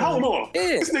 I was like, hold on. Yeah.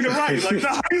 This nigga right. Like,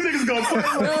 nah, these niggas gonna play.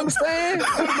 You know what I'm saying?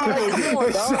 Come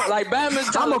on, dog. Like, Batman's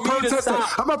telling me to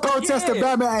stop. I'm a protester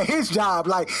Batman at his job.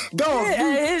 Like, dog,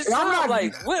 at his job.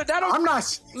 Like, well, that don't I'm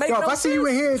not. make Yo, no if I see you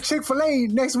in here at Chick-fil-A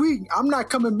next week, I'm not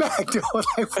coming back, though.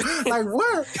 Like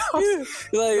what? Like,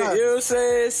 you know what I'm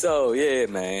saying? So, yeah,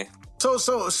 man.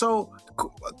 So,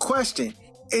 question.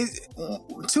 Is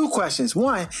 2 questions.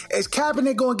 One, is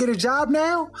Kaepernick going to get a job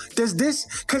now? Does this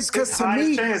because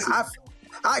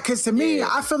to me,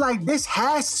 I feel like this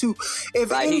has to. If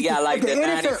like he got like the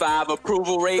 95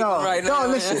 approval rating right now.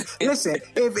 Listen.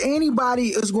 If anybody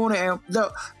is going to,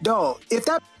 if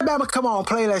that Bama come on and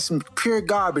play like some pure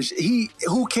garbage,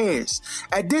 who cares?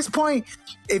 At this point,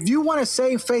 if you want to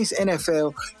save face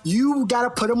NFL, you got to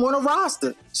put him on a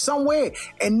roster somewhere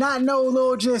and not I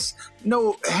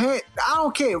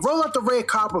don't care. Roll out the red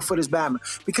carpet for this Bama,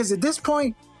 because at this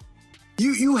point,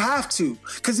 you have to,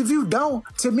 because if you don't,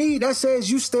 to me that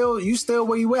says you still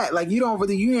where you at. Like you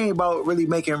ain't about really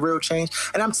making real change.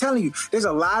 And I'm telling you, there's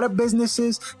a lot of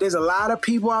businesses, there's a lot of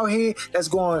people out here that's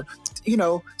going,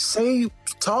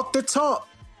 talk the talk.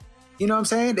 You know what I'm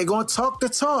saying? They're going to talk the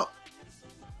talk,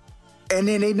 and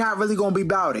then they're not really going to be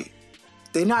about it.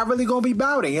 They're not really going to be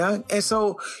about it, young. And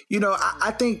so,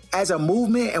 I think as a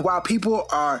movement, and while people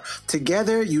are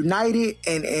together, united,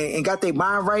 and got their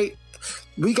mind right,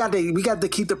 we got to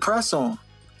keep the press on.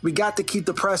 We got to keep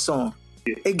the press on.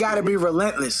 It got to be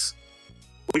relentless.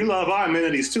 We love our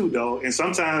amenities too, though, and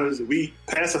sometimes we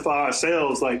pacify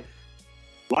ourselves like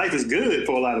life is good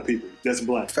for a lot of people that's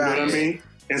Black. Fact. You know what I mean?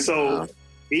 And so,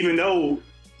 even though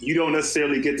you don't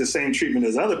necessarily get the same treatment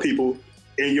as other people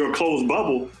in your closed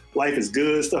bubble, life is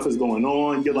good. Stuff is going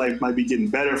on. Your life might be getting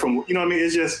better from. You know what I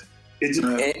mean?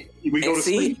 We go to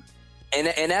sleep.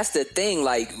 And that's the thing,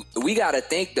 like, we got to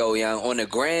think, though, on the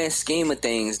grand scheme of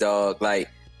things, dog, like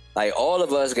all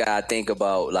of us got to think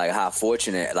about, like, how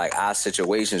fortunate, like, our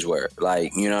situations were,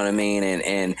 like, you know what I mean?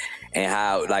 And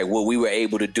how, like, what we were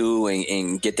able to do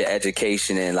and get the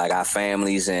education and, like, our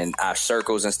families and our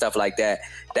circles and stuff like that.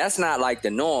 That's not, like,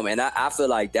 the norm. And I feel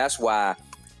like that's why,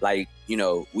 like,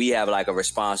 we have, like, a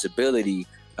responsibility,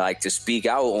 like, to speak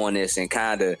out on this and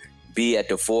kind of be at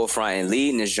the forefront and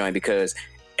leading this joint, because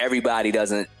everybody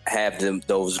doesn't have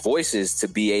those voices to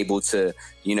be able to,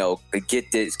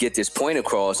 get this point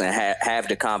across and have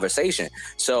the conversation.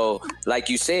 So, like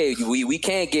you said, we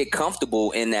can't get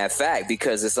comfortable in that fact,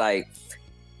 because it's like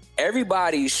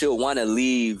everybody should want to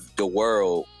leave the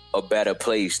world a better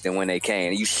place than when they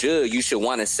came. You should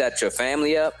want to set your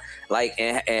family up, like,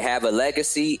 and have a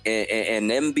legacy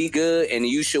and them be good, and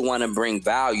you should want to bring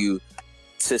value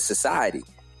to society.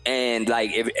 And,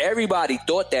 like, if everybody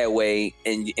thought that way,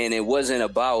 and it wasn't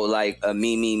about, like, a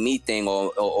me thing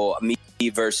or me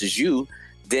versus you,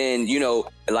 then,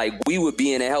 like, we would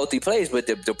be in a healthy place. But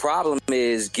the problem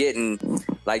is getting,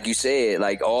 like you said,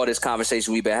 like, all this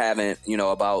conversation we've been having,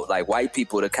 about, like, white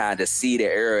people to kind of see the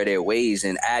error of their ways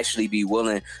and actually be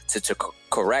willing to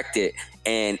correct it.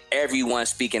 And everyone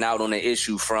speaking out on the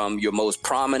issue, from your most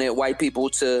prominent white people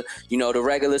to, the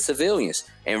regular civilians,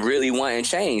 and really wanting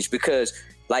change, because,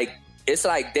 like, it's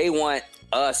like they want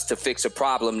us to fix a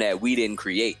problem that we didn't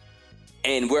create.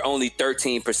 And we're only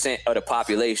 13% of the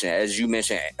population, as you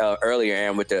mentioned earlier,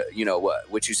 Aaron, with the,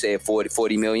 what you said,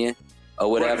 40 million or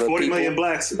whatever. Right, 40 million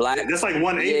blacks. That's like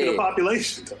 1/8 of the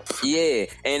population. Yeah.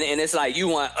 And it's like, you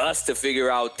want us to figure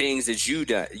out things that you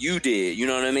did, you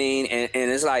know what I mean? And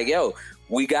it's like, yo,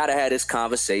 we got to have this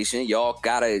conversation. Y'all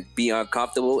got to be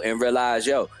uncomfortable and realize,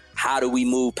 yo, how do we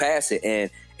move past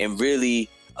it and really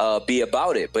be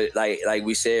about it? But like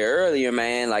we said earlier,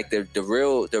 man, like the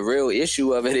real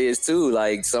issue of it is too,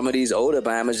 like, some of these older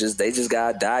Bahamas they just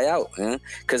gotta die out, man.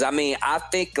 Because I mean, I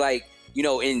think, like,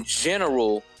 in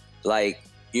general, like,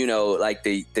 like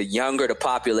the younger the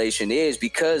population is,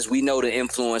 because we know the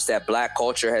influence that Black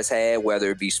culture has had,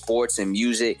 whether it be sports and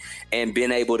music, and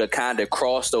been able to kind of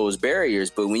cross those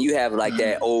barriers. But when you have, like,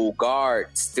 that old guard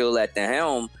still at the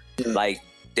helm, like,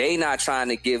 they not trying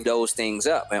to give those things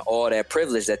up and all that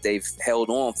privilege that they've held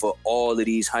on for all of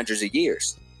these hundreds of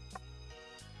years.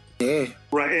 Yeah.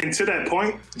 Right. And to that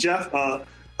point, Jeff, a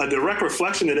direct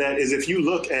reflection of that is if you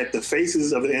look at the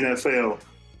faces of the NFL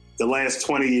the last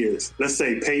 20 years, let's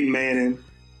say Peyton Manning,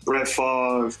 Brett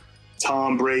Favre,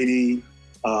 Tom Brady,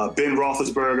 Ben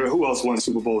Roethlisberger, who else won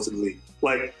Super Bowls in the league?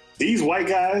 Like, these white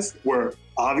guys were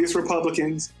obvious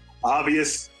Republicans,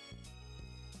 obvious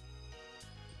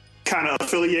kind of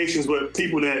affiliations with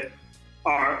people that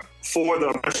are for the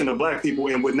oppression of Black people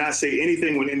and would not say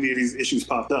anything when any of these issues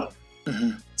popped up.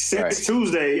 Since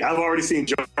Tuesday, I've already seen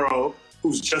Joe Burrow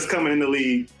who's just coming in the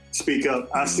league speak up.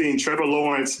 I've seen Trevor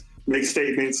Lawrence make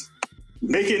statements,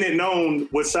 making it known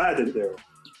what side that they're on.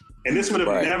 And this would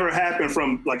have never happened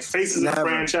from like faces of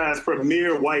franchise,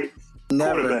 premier white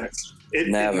quarterbacks. It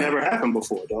never happened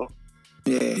before, though.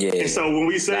 Yeah. And so when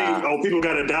we say, people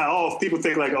got to die off, people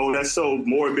think like, oh, that's so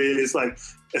morbid. It's like,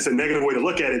 it's a negative way to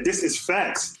look at it. This is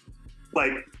facts.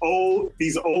 Like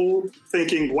these old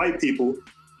thinking white people,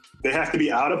 they have to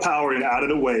be out of power and out of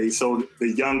the way so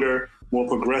the younger, more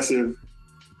progressive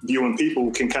viewing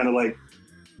people can kind of like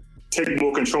take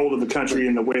more control of the country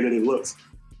in the way that it looks.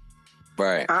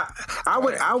 Right. I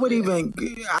would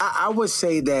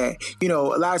say that, a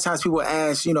lot of times people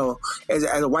ask, as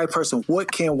a white person,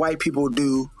 what can white people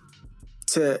do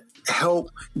to help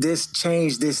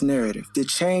change this narrative, to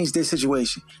change this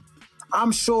situation?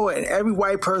 I'm sure in every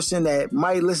white person that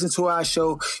might listen to our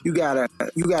show, you got an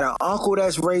uncle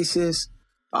that's racist,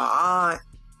 an aunt,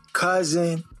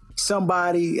 cousin,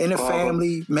 somebody in the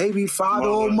family, maybe father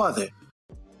or mother.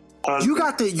 You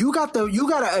got to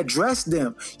address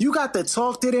them. You got to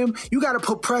talk to them. You got to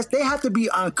put press. They have to be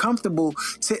uncomfortable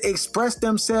to express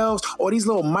themselves, or these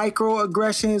little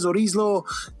microaggressions, or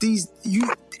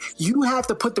you have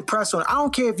to put the press on. I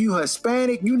don't care if you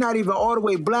Hispanic, you're not even all the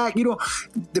way black.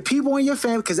 The people in your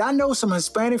family, because I know some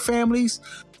Hispanic families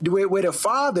where the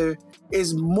father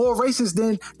is more racist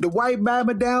than the white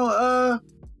bama down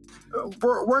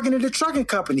working at the trucking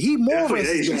company. He more Definitely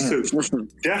racist Asians too.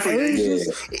 Definitely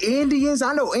Asians, Indians.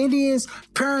 I know Indians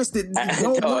parents that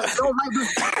don't like.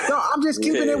 No, I'm just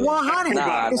keeping it 100.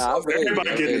 Everybody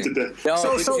getting it today.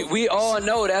 So we all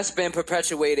know that's been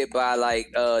perpetuated by like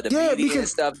the media and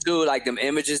stuff too, like them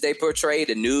images they portray,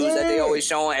 the news that they always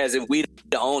showing as if we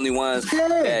the only ones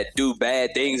that do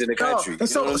bad things in the country. And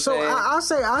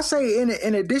I'll say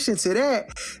in addition to that,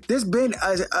 there's been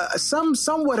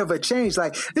somewhat of a change.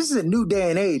 Like this is a new day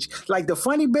and age. Like the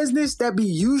funny business that be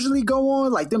usually go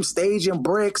on, like them staging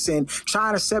bricks and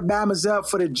trying to set Bamas up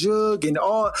for the jug and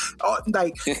all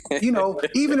like even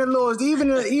the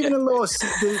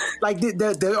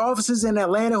officers in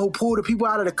Atlanta who pulled the people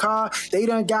out of the car, they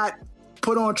done got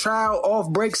put on trial off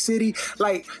Break City.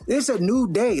 Like it's a new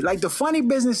day. Like the funny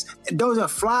business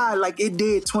doesn't fly like it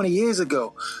did 20 years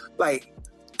ago. Like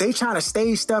they trying to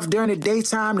stage stuff during the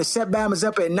daytime to set Bamas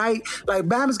up at night. Like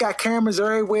Bamas got cameras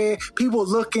everywhere, people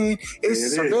looking,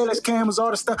 it's surveillance cameras, all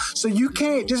the stuff. So you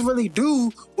can't just really do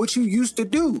what you used to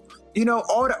do.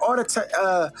 All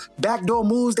the backdoor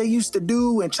moves they used to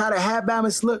do and try to have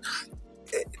Bamas look,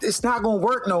 it's not gonna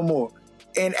work no more.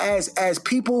 And as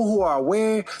people who are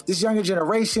aware, this younger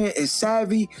generation is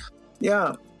savvy,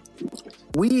 the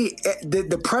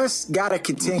press gotta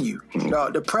continue.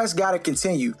 The press gotta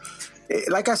continue.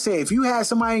 Like I said, if you have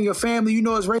somebody in your family you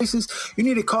know is racist, you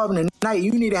need to call them tonight.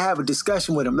 You need to have a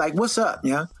discussion with them. Like, what's up,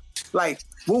 Like,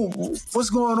 what's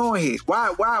going on here?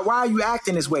 Why are you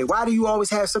acting this way? Why do you always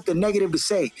have something negative to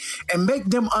say? And make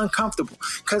them uncomfortable.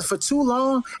 Because for too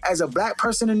long, as a black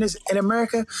person in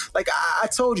America, like I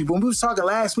told you, when we was talking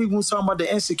last week, when we was talking about the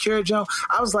insecure jump,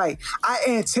 I was like, I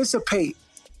anticipate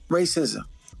racism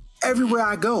everywhere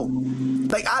I go.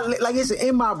 Like it's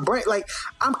in my brain. Like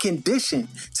I'm conditioned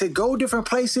to go different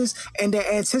places and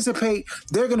to anticipate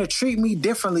they're gonna treat me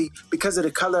differently because of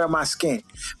the color of my skin.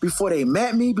 Before they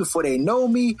met me, before they know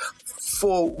me,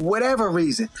 for whatever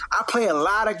reason. I play a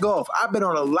lot of golf. I've been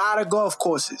on a lot of golf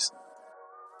courses.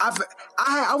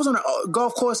 I was on a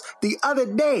golf course the other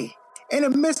day in the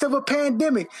midst of a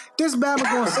pandemic. This Bama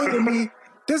gonna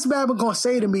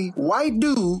say to me, white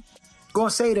dude gonna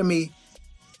say to me,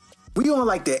 we on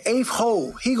like the 8th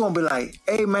hole. He gonna be like,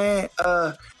 hey man,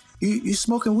 you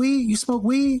smoking weed? You smoke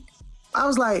weed? I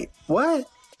was like, what?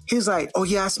 He's like, oh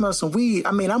yeah, I smell some weed.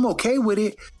 I mean, I'm okay with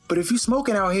it, but if you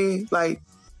smoking out here, like,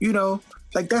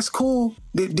 like that's cool.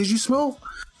 Did you smoke?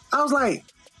 I was like,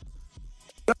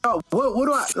 yo, what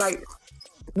do I like?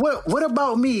 What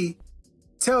about me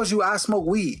tells you I smoke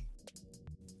weed?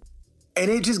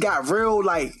 And it just got real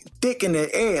like thick in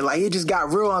the air. Like it just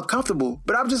got real uncomfortable.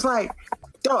 But I'm just like,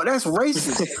 yo, that's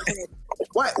racist.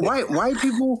 White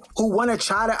people who want to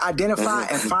try to identify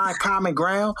and find common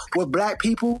ground with black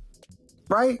people,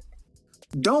 right?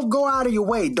 Don't go out of your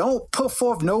way. Don't put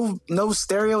forth no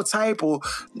stereotype or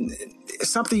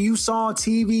something you saw on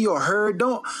TV or heard.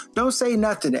 Don't say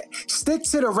nothing. Stick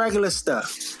to the regular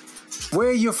stuff.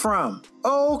 Where you're from?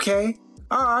 Oh, okay.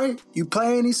 All right, you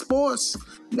play any sports?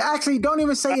 Actually, don't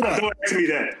even say that. Don't ask me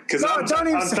that, because I'm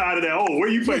tired of that. Oh, where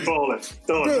you play ball at?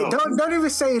 Don't even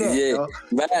say that. Yeah,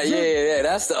 yeah.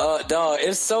 That's the dog.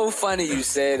 It's so funny you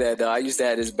say that, though. I used to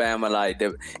have this Bama like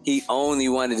that. He only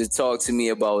wanted to talk to me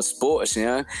about sports, you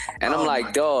know? And I'm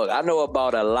like, dog, I know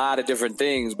about a lot of different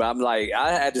things, but I'm like,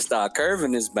 I had to start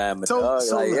curving this Bama, dog.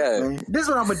 So like, man, this is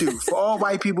what I'm gonna do for all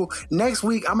white people. Next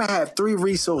week, I'm gonna have 3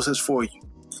 resources for you.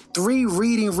 3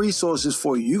 reading resources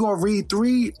for you. You're going to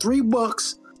read three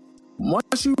books.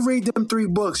 Once you read them 3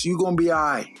 books, you're going to be all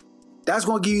right. That's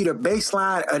going to give you the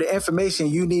baseline of the information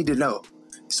you need to know.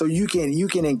 So you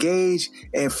can engage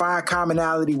and find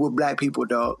commonality with black people,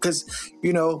 dog. Because,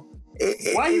 you know,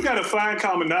 why you got to find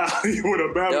commonality with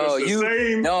a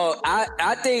Bama? No,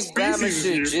 I think Bama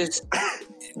should just...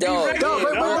 No,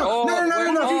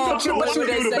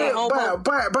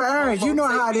 but Aaron, you know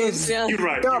how it is. You're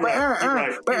right.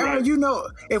 But Aaron, you know,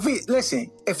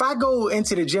 if I go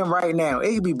into the gym right now,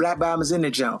 it could be black Bamas in the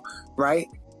gym, right?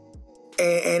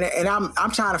 And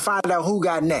I'm trying to find out who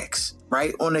got next,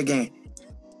 right, on the game.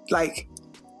 Like,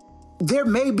 there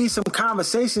may be some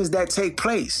conversations that take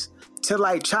place to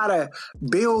like try to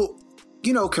build,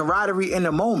 you know, camaraderie in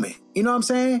the moment. You know what I'm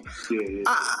saying? Yeah.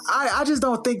 I just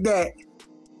don't think that.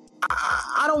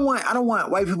 I don't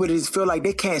want white people to just feel like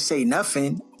they can't say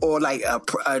nothing or like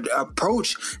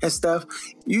approach and stuff.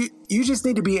 You just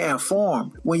need to be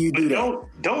informed when you do that.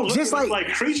 Don't look just at us like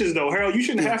creatures, though, Harold. You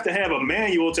shouldn't have to have a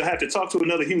manual to have to talk to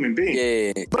another human being.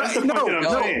 Yeah, that's the point that I'm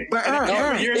saying. But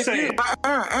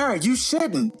Aaron, you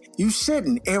shouldn't. You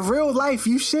shouldn't. In real life,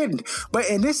 you shouldn't. But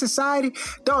in this society,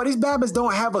 dog, these Babas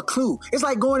don't have a clue. It's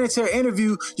like going into an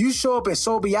interview. You show up in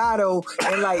Sobiato,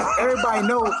 and like everybody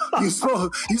know you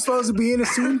supposed to be in a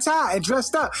suit and tie and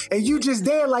dressed up, and you just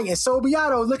there like in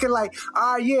Sobiato, looking like,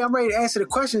 yeah, I'm ready to answer the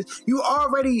questions. You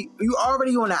already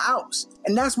on the outs.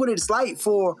 And that's what it's like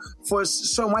for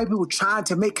some white people trying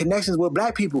to make connections with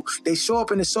black people. They show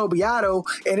up in the Sobiato,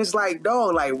 and it's like,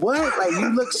 dog, like what? Like, you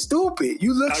look stupid.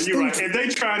 You look stupid. Right. If they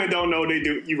trying to don't know, they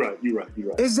do. You're right.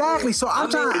 Exactly. So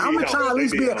I'm gonna try at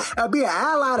least be an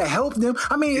ally to help them.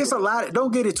 I mean, it's a lot.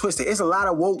 Don't get it twisted. It's a lot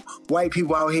of woke white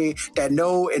people out here that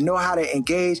know how to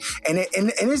engage, and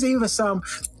there's even some.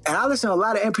 And I listen to a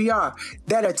lot of NPR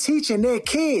that are teaching their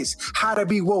kids how to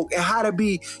be woke and how to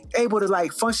be able to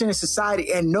like function in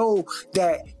society and know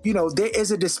that, you know, there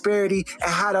is a disparity and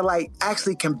how to like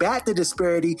actually combat the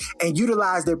disparity and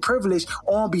utilize their privilege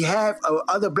on behalf of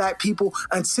other black people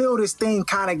until this thing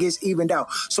kind of gets evened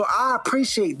out. So I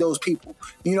appreciate those people.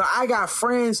 You know, I got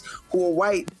friends who are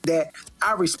white that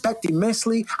I respect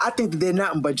immensely. I think that they're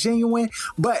nothing but genuine,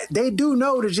 but they do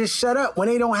know to just shut up when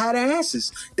they don't have the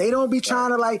answers. They don't be trying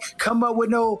to like come up with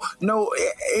no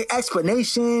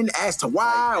explanation as to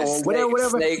why like or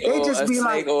whatever. They just be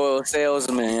like oil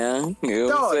salesman. You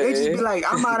know no, they just be like,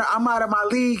 I'm out of my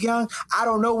league, young. I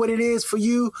don't know what it is for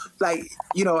you. Like,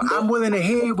 you know, I'm willing to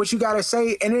hear what you got to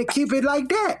say, and then keep it like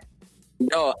that.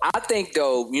 No, I think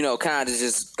though, you know, kind of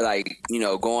just like, you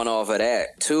know, going off of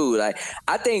that too. Like,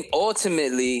 I think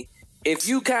ultimately, if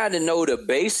you kind of know the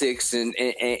basics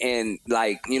and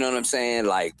like, you know what I'm saying,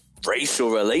 like racial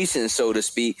relations, so to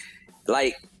speak,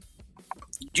 like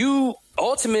you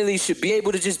ultimately should be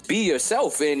able to just be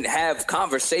yourself and have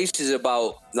conversations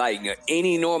about like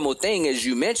any normal thing, as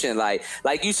you mentioned, like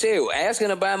you said, asking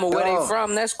Obama where they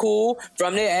from, that's cool.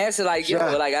 From there, asking like, yo,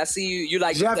 like I see you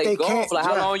like Jeff, play golf. Like,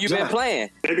 how long you been playing?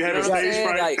 Maybe have a stage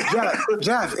fright. Like,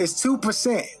 Jeff, it's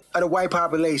 2% of the white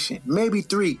population, maybe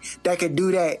 3% that can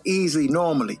do that easily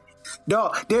normally.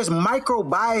 Dog, there's micro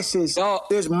biases.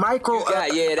 There's micro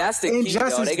that's the key,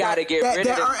 dog. They gotta get rid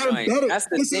of this embedded. That's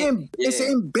the thing. It's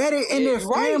embedded in their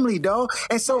family, dog.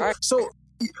 And so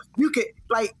you could,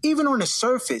 like, even on the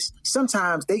surface,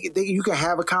 sometimes you can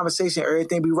have a conversation,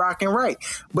 everything be rocking right.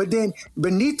 But then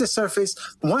beneath the surface,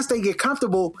 once they get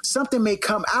comfortable, something may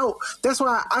come out. That's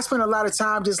why I spend a lot of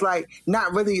time just like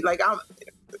not really like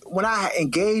when I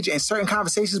engage in certain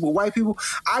conversations with white people,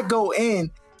 I go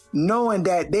in knowing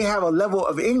that they have a level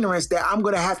of ignorance that I'm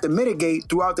going to have to mitigate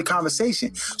throughout the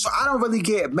conversation. So I don't really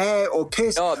get mad or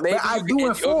pissed, but I do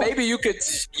inform. Or maybe you could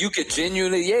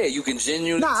genuinely, you can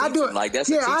genuinely I do it. Like,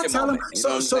 that's a I tell them.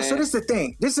 So this is the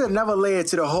thing. This is another layer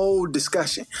to the whole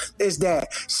discussion, is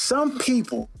that some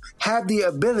people have the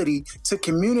ability to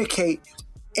communicate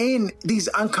in these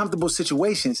uncomfortable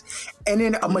situations, and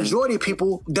then a majority of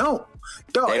people don't.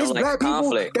 Dog, They don't it's like black people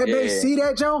conflict. that they Yeah. see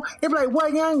that, Joe. They be like,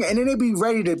 "What, young?" And then they be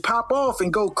ready to pop off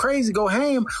and go crazy, go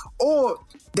ham, or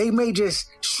they may just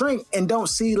shrink and don't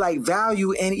see like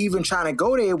value in even trying to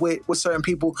go there with certain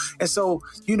people. And so,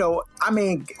 you know, I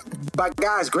mean, by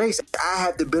God's grace, I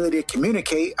have the ability to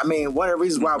communicate. I mean, one of the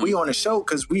reasons why we on the show,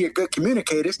 because we are good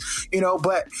communicators, you know,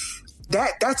 but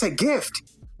that's a gift.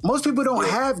 Most people don't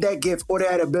have that gift or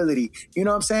that ability. You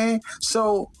know what I'm saying?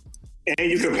 So,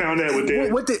 And you compound that with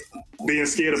being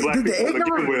scared of black people to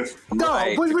begin with. No,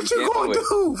 Right, what you to gonna begin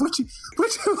do?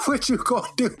 What you gonna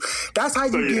do? That's how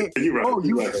you get. You're right, Oh,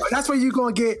 you're right. that's when you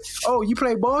gonna get. Oh, you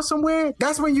play ball somewhere?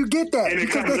 That's when you get that. And it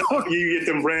Because comes they up, don't- you get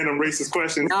them random racist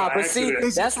questions Nah, by but see,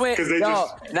 accident. that's when Because they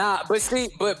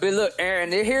but look,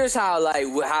 Aaron, here's how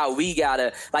how we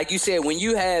gotta, like you said, when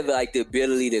you have like the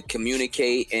ability to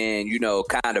communicate and, you know,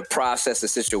 kind of process a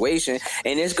situation,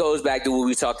 and this goes back to what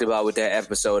we talked about with that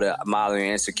episode of Molly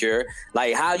and Insecure,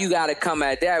 like how you gotta come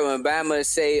at that when Bama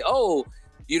say, oh,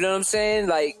 you know what I'm saying?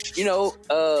 Like, you know,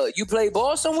 you play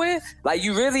ball somewhere? Like,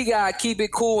 you really gotta keep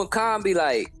it cool and calm, be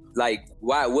like,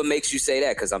 why? What makes you say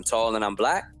that? Because I'm tall and I'm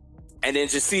black? And then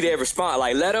just see their response.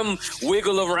 Like, let them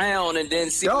wiggle around and then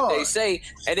see what they say.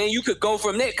 And then you could go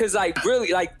from there. Because, like,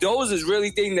 really, like, those is really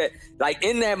things that, like,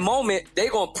 in that moment, they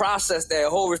going to process their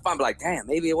whole response. Like, damn,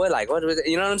 maybe it was like, what was it?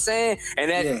 You know what I'm saying?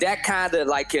 And that kind of,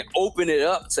 like, can open it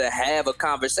up to have a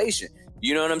conversation.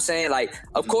 You know what I'm saying? Like,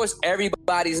 of course,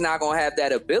 everybody's not going to have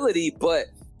that ability, but,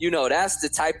 you know, that's the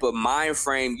type of mind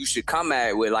frame you should come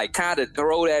at with, like, kind of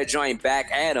throw that joint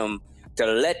back at them to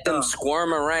let them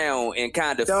squirm around and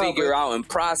kind of figure out and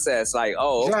process, like,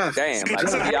 oh, Jeff, damn, like,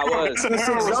 maybe I was. It's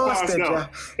exhausting,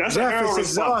 Jeff. Jeff, it's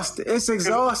exhausting. It's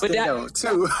exhausting, though,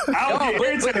 too. I'll get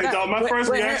irritated, dog. My first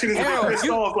reaction is to get pissed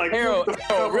off. Like,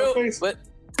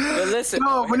 But listen,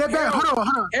 no, when that back, hold on.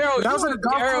 Harold, That was in the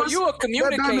golf course, you a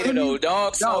communicator though,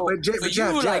 dog. So but for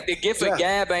you, like, the gift of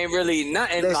gab ain't really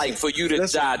nothing. Like, for you to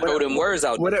throw them words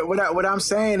out there. What I'm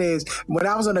saying is, when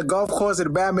I was on the golf course and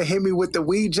the Batman hit me with the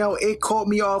weed jump, it caught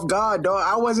me off guard, dog.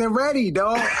 I wasn't ready,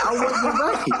 dog. I wasn't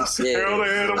ready. I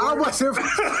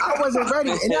wasn't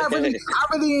ready, and I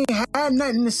really ain't had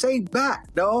nothing to say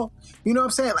back, dog. You know what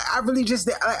I'm saying? Like,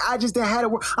 I just didn't have a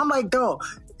word. I'm like, dog.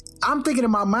 I'm thinking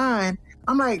in my mind.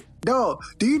 I'm like, dog,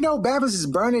 do you know Babbitt's is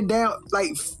burning down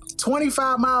like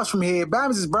 25 miles from here?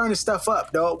 Babbitt's is burning stuff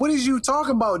up, dog. What is you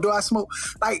talking about? Do I smoke?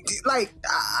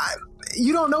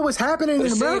 You don't know what's happening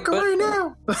in America right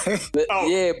now? But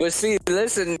see,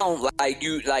 listen, like,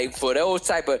 you, like, for those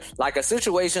type of, like, a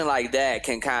situation like that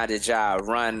can kind of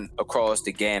run across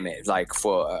the gamut, like,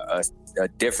 for a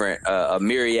different, a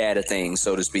myriad of things,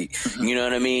 so to speak. You know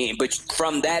what I mean? But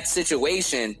from that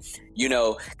situation, you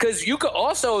know, because you could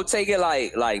also take it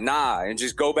like nah, and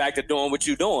just go back to doing what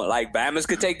you're doing. Like, Bamas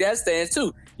could take that stance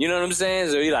too. You know what I'm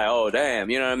saying? So you're like, oh, damn,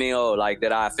 you know what I mean? Oh, like,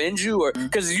 did I offend you? Or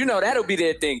because, you know, that'll be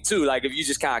their thing too. Like, if you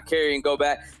just kind of carry and go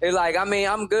back, they're like, I mean,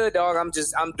 I'm good, dog. I'm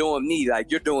doing me.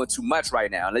 Like, you're doing too much right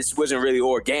now. This wasn't really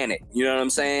organic. You know what I'm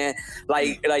saying?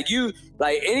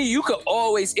 You could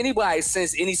always, anybody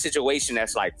sense any situation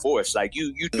that's like forced, like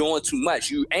you doing too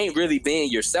much. You ain't really being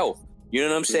yourself. You know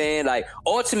what I'm saying? Like,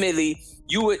 ultimately,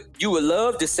 you would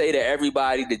love to say to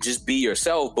everybody to just be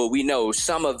yourself, but we know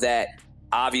some of that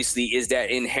obviously is that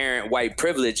inherent white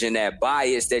privilege and that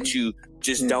bias that you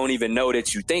just don't even know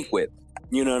that you think with.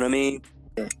 You know what I mean?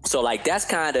 So, like, that's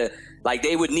kind of like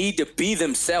they would need to be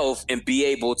themselves and be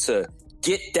able to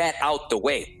get that out the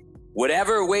way.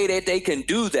 Whatever way that they can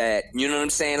do that, you know what I'm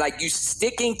saying? Like, you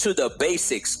sticking to the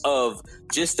basics of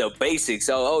just the basics.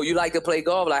 So, oh, you like to play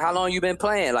golf? Like, how long you been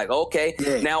playing? Like, okay.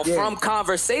 From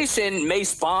conversation may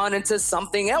spawn into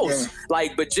something else.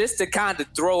 Like, but just to kind of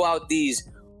throw out these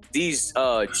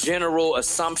general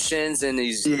assumptions and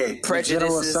these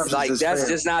prejudices, like, that's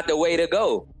just not the way to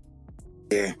go.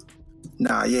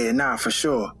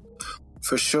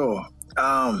 For sure.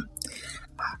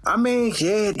 I mean,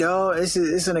 dog,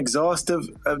 it's an exhaustive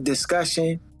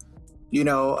discussion. You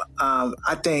know,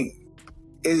 I think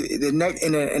in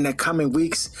the coming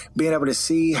weeks, being able to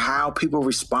see how people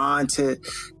respond to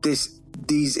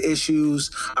these issues,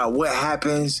 what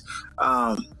happens,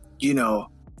 you know.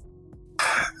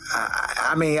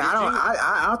 I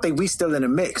don't think we still in the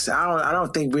mix. I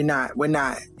don't think we're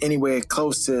not anywhere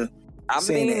close to. I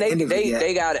mean,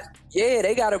 they got it. Yeah,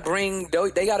 they gotta bring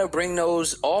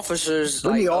those officers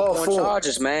we like up on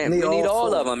charges, man. We need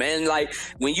all of them, and like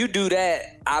when you do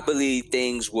that, I believe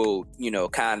things will,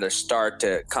 kind of start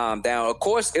to calm down. Of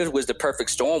course, it was the perfect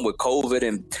storm with COVID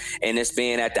and it's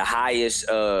being at the highest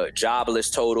jobless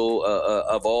total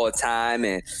of all time,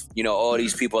 and all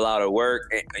these people out of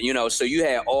work, so you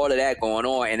had all of that going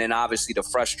on, and then obviously the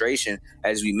frustration,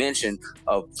 as we mentioned,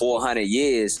 of 400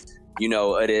 years.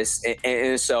 Of this.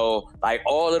 And so like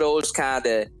all of those kind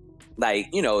of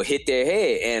like, hit their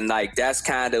head. And like, that's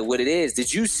kind of what it is.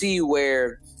 Did you see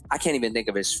where, I can't even think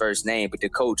of his first name, but the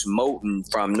coach Moten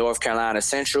from North Carolina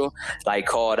Central, like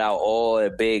called out all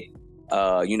the big,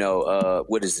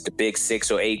 what is it? The big 6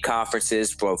 or 8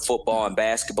 conferences for football and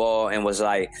basketball, and was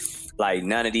like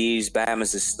none of these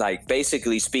Bamas is like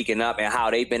basically speaking up and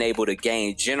how they've been able to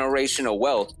gain generational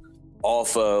wealth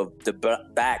off of the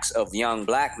backs of young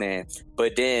black men,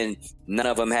 but then none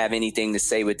of them have anything to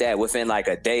say with that. Within like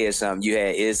a day or something, you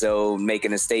had Izzo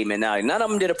making a statement. Now, none of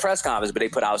them did a press conference, but they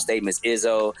put out statements.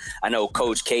 Izzo, I know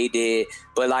Coach K did,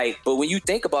 but when you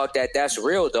think about that, that's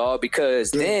real, dog,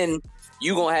 because then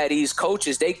you gonna have these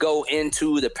coaches, they go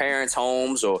into the parents'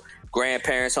 homes or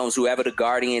grandparents' homes, whoever the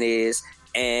guardian is,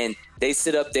 and they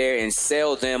sit up there and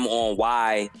sell them on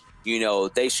why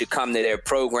they should come to their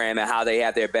program and how they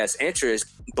have their best interest.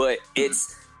 But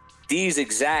it's these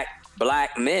exact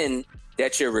black men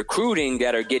that you're recruiting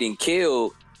that are getting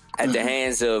killed at the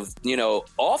hands of,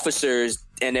 officers,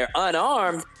 and they're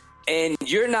unarmed, and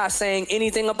you're not saying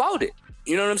anything about it.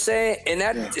 You know what I'm saying?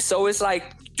 And so it's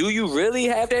like, do you really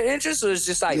have that interest? Or it's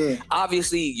just like,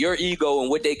 obviously your ego and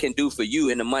what they can do for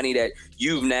you and the money that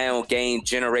you've now gained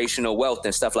generational wealth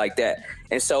and stuff like that.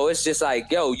 And so it's just like,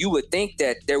 you would think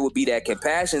that there would be that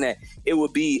compassion, that it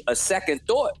would be a second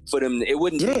thought for them. It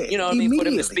wouldn't, for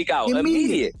them to speak out.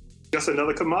 Immediate. Just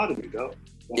another commodity, though.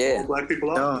 That's all black people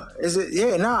are. Is it?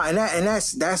 Yeah, and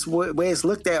that's where it's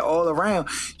looked at all around.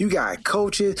 You got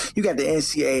coaches, you got the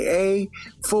NCAA,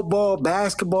 football,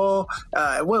 basketball.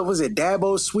 What was it?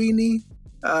 Dabo Swinney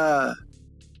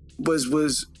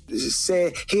was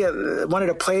said one of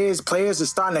the players are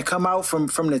starting to come out from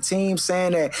the team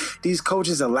saying that these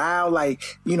coaches allow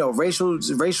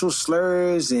racial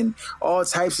slurs and all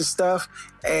types of stuff,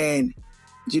 and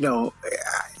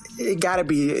it gotta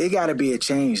be a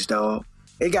change, dog.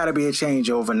 It got to be a change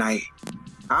overnight.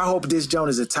 I hope this joint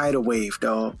is a tidal wave,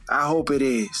 dog. I hope it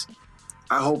is.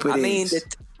 I mean,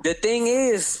 the thing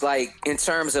is, like, in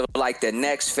terms of, like, the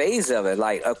next phase of it,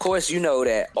 like, of course,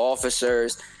 that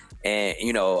officers and,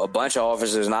 a bunch of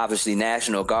officers and obviously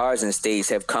National Guards and states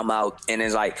have come out, and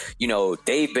it's like,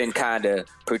 they've been kind of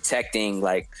protecting,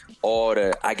 like, all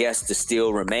the, I guess, the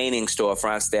still remaining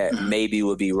storefronts that maybe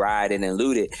would be rioted and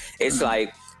looted. It's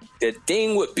like, the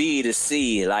thing would be to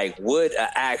see, like, would an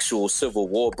actual civil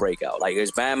war break out? Like,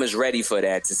 is Bama's ready for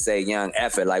that, to say, young,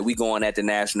 F it, like, we going at the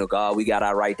National Guard, we got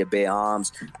our right to bear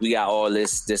arms, we got all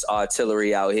this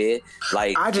artillery out here.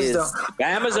 Like,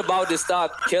 Bama's about to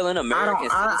start killing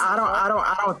Americans?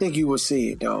 I don't think you will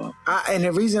see it, though. And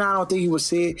the reason I don't think you will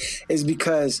see it is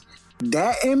because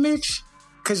that image,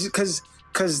 because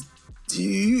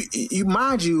you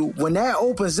mind you, when that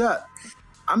opens up,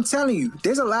 I'm telling you,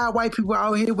 there's a lot of white people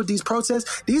out here with these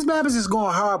protests. These Bama's is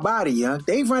going hard body, young.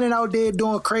 They running out there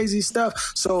doing crazy stuff.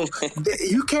 So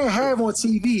you can't have on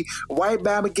TV white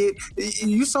Bama get.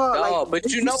 You saw but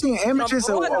you seen images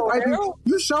of white people.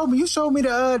 You showed me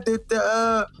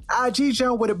the IG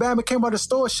jump where the Bama came out of the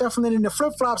store shuffling in the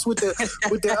flip flops with the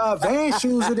Van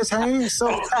shoes in his hands. So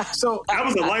that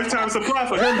was a lifetime supply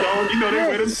for him, though. They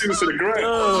wear them shoes to the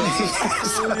ground.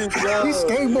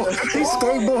 He's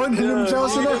skateboarding in them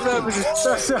Jones.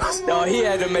 No, he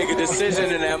had to make a decision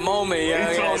in that moment.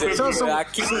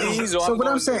 So what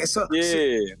I'm saying,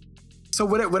 So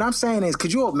what I'm saying is,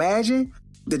 could you imagine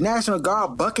the National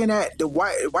Guard bucking at the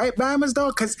white Bama's, though?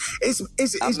 Because it's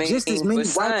just as many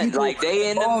white people. Like,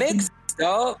 they in the mix,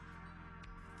 dog.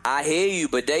 I hear you,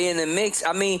 but they in the mix.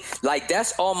 I mean, like,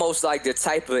 that's almost like the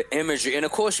type of imagery. And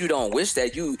of course, you don't wish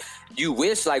that. You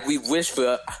wish, like we've wished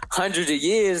for hundreds of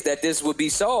years, that this would be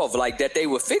solved, like that they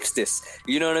would fix this.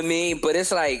 You know what I mean? But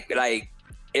it's like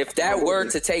if that were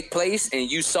to take place and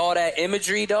you saw that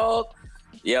imagery, dog,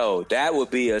 that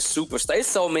would be a superstar. There's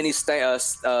so many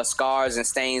scars and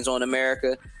stains on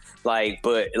America. But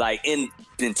in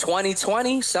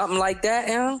 2020, something like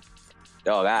that,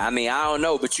 Dog, I mean, I don't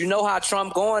know, but you know how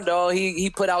Trump going, dog.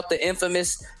 He put out the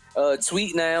infamous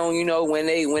tweet now, when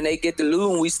they get the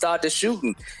loot and we start the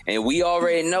shooting. And we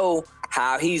already know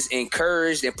how he's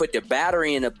encouraged and put the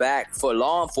battery in the back for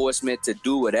law enforcement to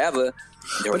do whatever.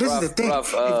 But this is the thing.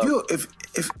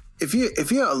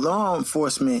 if you're a law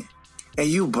enforcement and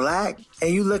you black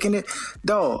and you looking at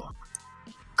dog,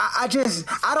 I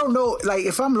don't know. Like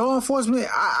if I'm law enforcement,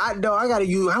 I gotta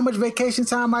use how much vacation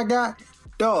time I got.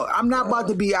 Dog, I'm not about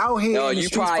to be out here. No, you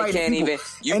probably can't even.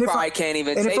 You probably can't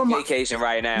even take vacation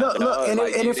right now. Look,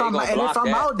 if I'm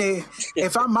out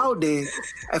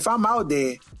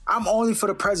there, I'm only for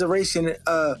the preservation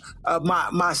of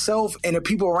myself and the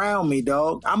people around me,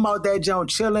 dog. I'm out there, Joe,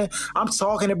 chilling. I'm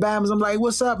talking to Bama's. I'm like,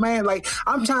 "What's up, man?" Like,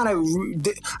 I'm trying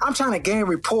to gain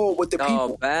rapport with the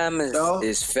people. Bama's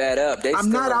is fed up.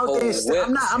 I'm not out there.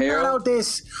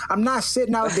 I'm not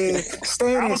sitting out there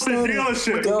standing.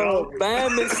 Dog,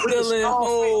 Bama's stealing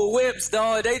old whips,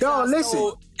 dog. They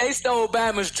stole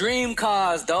Bama's dream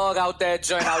cars, dog, out that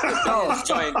joint, out the Benz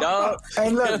joint, dog. Hey,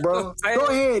 look, bro. Go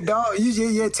ahead, dog.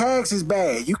 Your tax is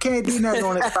bad. You can't do nothing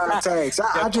on this 5 tags.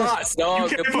 Dog.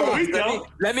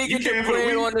 Let me get the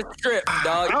bread on the strip,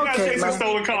 dog. Okay, man.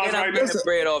 Stolen cars right now.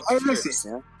 Bread off hey,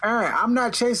 listen. Aaron, I'm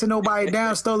not chasing nobody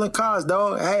down stolen cars,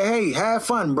 dog. Hey, have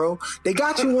fun, bro. They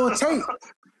got you on tape.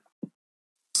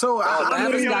 So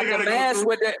Bama's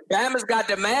got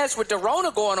the mask with the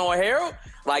Rona going on, Harold.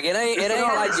 Like it ain't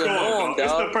like your norm, dog.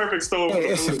 It's the perfect storm.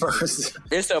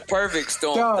 It's a perfect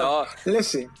storm, dog.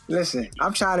 Listen.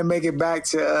 I'm trying to make it back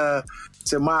to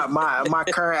my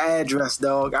current address,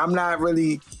 dog. I'm not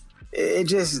really. It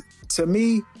just, to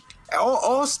me,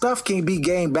 all stuff can be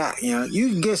gained back. You know, you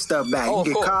can get stuff back. You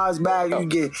can get cars back. You can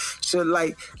get shit.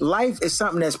 Like, life is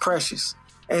something that's precious,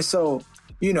 and so,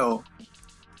 you know,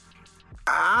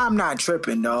 I'm not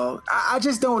tripping, dog. I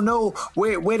just don't know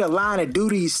where the line of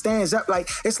duty stands up. Like,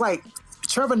 it's like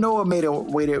Trevor Noah made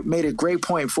a great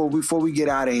point before we get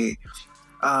out of here.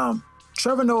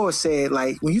 Trevor Noah said,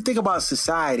 like, when you think about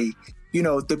society, you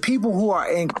know, the people who are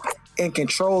in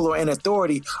control or in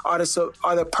authority are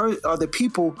the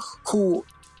people who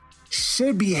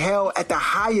should be held at the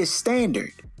highest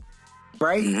standard,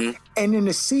 right? Mm-hmm. And then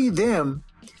to see them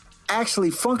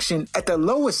actually function at the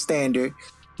lowest standard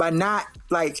by not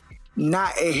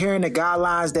adhering to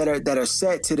guidelines that are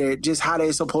set to just how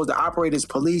they're supposed to operate as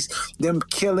police, them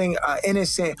killing an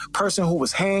innocent person who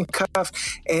was handcuffed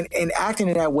and acting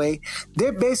in that way,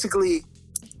 they're basically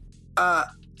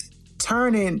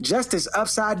turning justice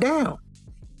upside down.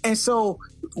 And so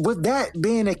with that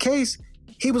being the case,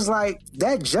 he was like,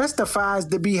 that justifies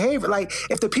the behavior. Like,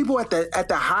 if the people at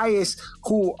the highest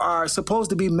who are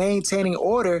supposed to be maintaining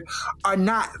order are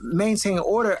not maintaining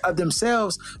order of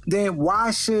themselves, then why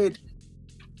should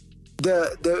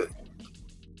the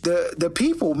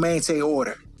people maintain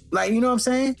order? Like, you know what I'm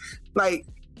saying? Like,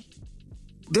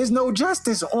 there's no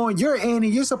justice on your end,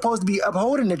 and you're supposed to be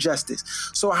upholding the justice.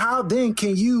 So how then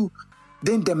can you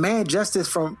then demand justice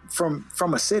from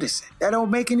a citizen? That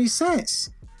don't make any sense.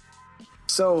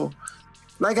 So,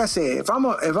 like I said, if I'm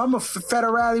a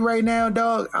federale right now,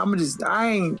 dog, I'm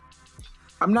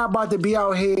not about to be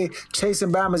out here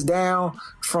chasing Bama's down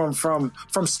from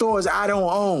stores I don't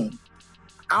own.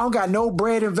 I don't got no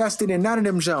bread invested in none of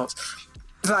them jumps.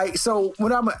 Like, so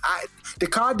when the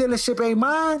car dealership ain't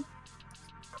mine.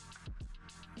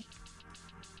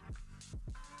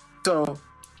 So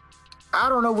I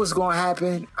don't know what's gonna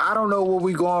happen. I don't know where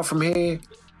we going from here.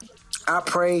 I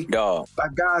pray by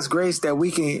God's grace that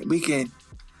we can get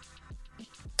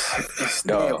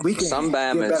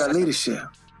better leadership.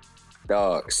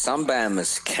 Dog, some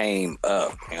Bamas came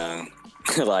up, young.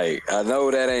 Like, I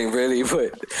know that ain't really,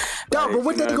 but but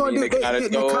what they gonna do? When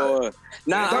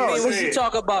you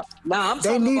talk about Bamas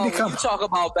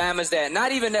that,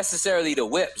 not even necessarily the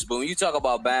whips, but when you talk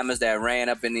about Bamas that ran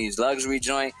up in these luxury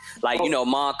joint, like, you know,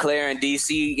 Montclair and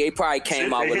DC, they probably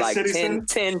came out with like 10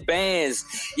 bands.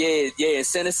 Yeah, in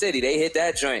Center City, they hit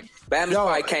that joint. Bamas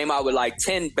probably came out with like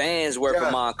 10 bands worth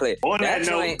of Montclair. On that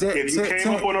note, if you came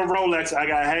up on a Rolex, I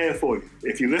got half for you.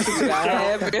 If you listen to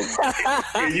the show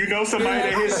and you know somebody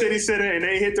that hit City Center and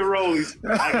they hit the Rollies,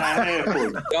 I got half for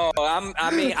you.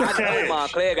 I know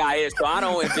Montclair got hit, so I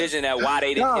don't envision that why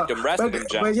they didn't get the rest of them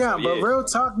jumps. But real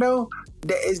talk though,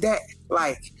 that's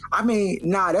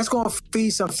going to feed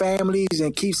some families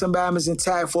and keep some Bamas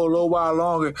intact for a little while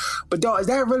longer. But dog, is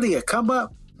that really a come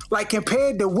up? Like,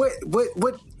 compared to what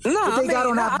they got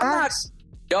on our backs?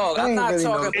 I'm not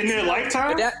talking in their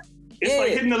lifetime. It's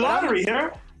like hitting the lottery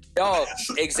here. Dog,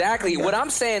 exactly. What I'm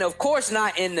saying, of course,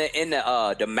 not in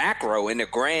the macro, in the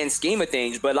grand scheme of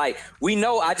things, but like, we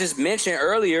know, I just mentioned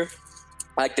earlier,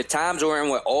 like, the times we're in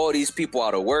with all these people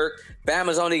out of work.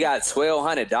 Bama's only got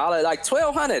 $1,200. Like,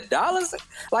 $1,200?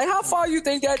 Like, how far you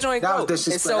think that joint goes?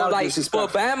 And so, like, for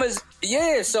Bama's,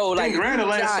 so like, $10,000 to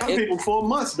last some people 4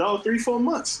 months, dog. 3-4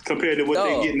 months compared to what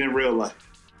they're getting in real life.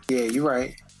 Yeah, you're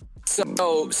right.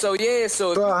 So yeah,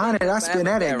 so bro, honey, I spent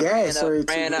that in gas every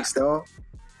 2 weeks, dog.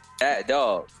 That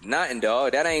dog, nothing,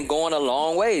 dog. That ain't going a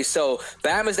long way. So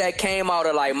Bama's that came out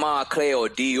of like Montclair or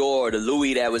Dior or the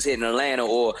Louis that was hitting Atlanta,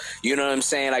 or you know what I'm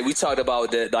saying? Like we talked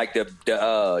about the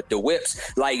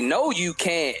whips. Like no, you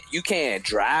can't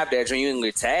drive that joint. You can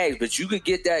get tags, but you could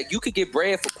get that. You could get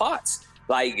bread for pots.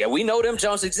 Like we know them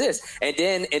jumps exist. And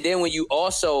then when you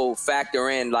also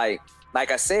factor in like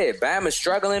I said, Bama's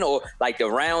struggling, or like the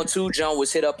round 2 jump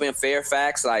was hit up in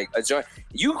Fairfax, like a joint.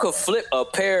 You could flip a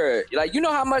pair, like you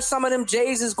know how much some of them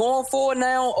J's is going for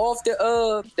now off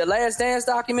the Last Dance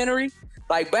documentary.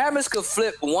 Like Bama's could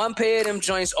flip one pair of them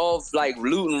joints off like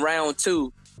looting round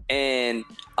 2, and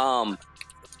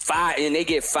they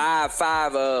get five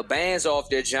bands off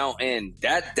their jump, and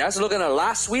that's looking a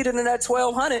lot sweeter than that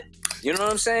 1,200. You know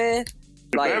what I'm saying?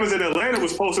 Like, Bama's in Atlanta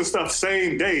was posting stuff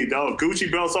same day, dog. Gucci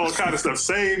belts, all kind of stuff,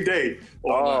 same day.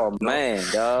 Man,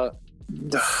 dog.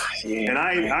 Yeah. And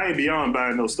I ain't beyond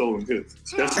buying no stolen goods.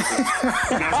 That's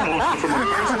not stolen from a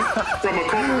person, from a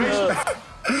corporation.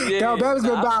 Yo, Bama's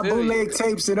been buying bootleg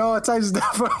tapes and all types of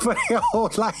stuff for their whole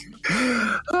life.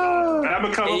 I'm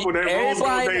gonna come up with that Rose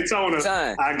Gold Daytona.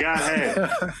 I got had.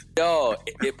 Yo,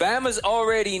 Bama's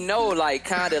already know like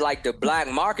kind of like the black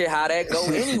market how that go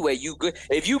anyway. You good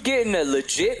if you getting the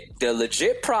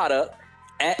legit product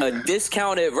at a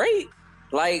discounted rate.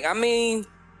 Like I mean.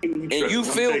 And you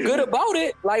feel good about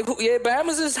it, like yeah,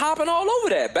 Bama's is hopping all over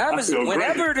that. Bama's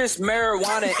whenever this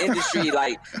marijuana industry,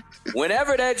 like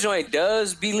whenever that joint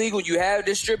does be legal, you have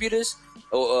distributors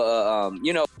or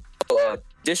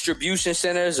distribution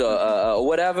centers or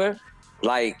whatever.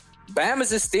 Like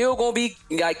Bama's is still gonna be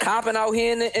like copping out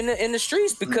here in the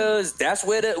streets because that's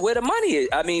where the money is.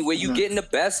 I mean, where you getting the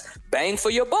best bang for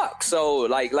your buck. So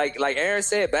like Aaron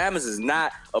said, Bama's is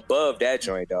not above that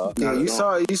joint, dog. Yeah, you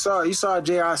saw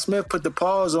J.R. Smith put the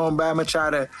paws on Bama, try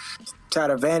to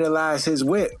vandalize his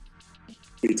whip.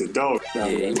 He's a dog. He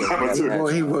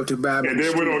whooped the Bama. And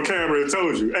then went on camera and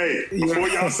told you, hey, before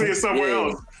y'all see it somewhere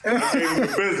else, I gave him the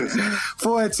business.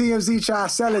 Before TMZ try to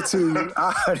sell it to you,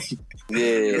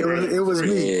 it was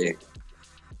me. Yeah.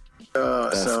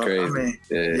 That's crazy. I mean,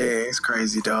 it's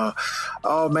crazy, dog.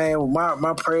 Oh man, well,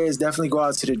 my prayers definitely go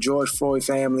out to the George Floyd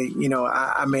family. You know,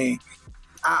 my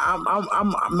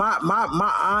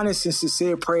honest and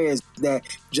sincere prayer is that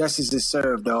justice is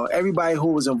served, dog. Everybody who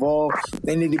was involved,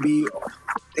 they need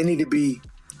to be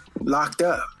locked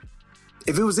up.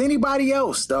 If it was anybody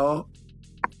else, dog,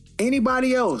 any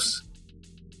other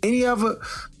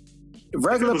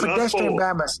regular pedestrian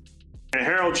Bama's. And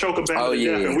Harold choke a Bama to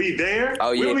death, and we there,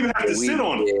 we don't even have to sit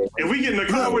on him. And we get in the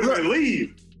car with him and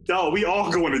leave. Dog, we all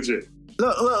going to jail.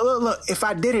 Look. If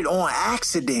I did it on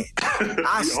accident,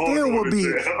 I still would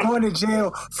be going to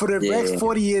jail for the next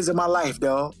 40 years of my life,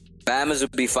 dog. Bama's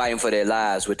would be fighting for their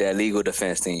lives with that legal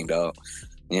defense team, dog.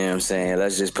 You know what I'm saying?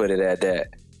 Let's just put it at that.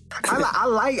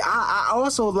 I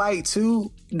also like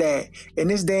too that in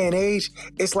this day and age,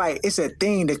 it's like it's a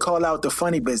thing to call out the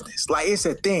funny business. Like it's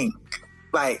a thing.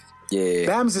 Like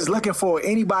Bama's is looking for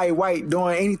anybody white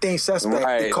doing anything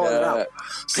suspect to call it out.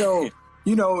 So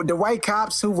you know, the white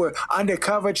cops who were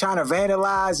undercover trying to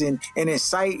vandalize and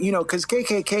incite, you know, because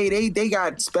KKK, they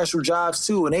got special jobs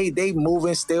too, and they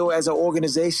moving still as an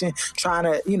organization trying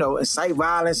to, you know, incite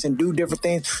violence and do different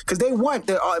things because they want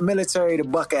the military to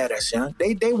buck at us, you know?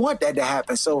 They want that to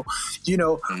happen. So, you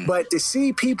know, but to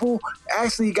see people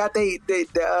actually got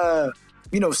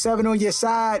you know, 7 on your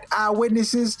side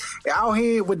eyewitnesses out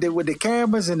here with the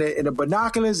cameras and the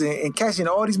binoculars and catching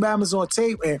all these Bama's on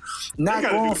tape and not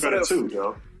going for the too,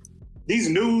 yo. These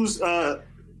news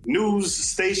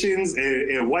stations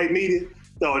and white media,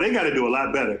 they got to do a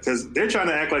lot better because they're trying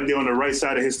to act like they're on the right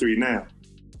side of history now.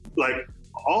 Like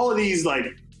all of these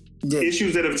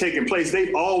issues that have taken place,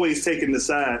 they've always taken the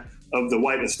side of the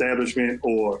white establishment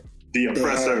or the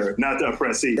oppressor, not the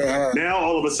oppressee. Now,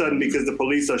 all of a sudden, because the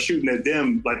police are shooting at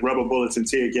them like rubber bullets and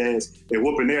tear gas and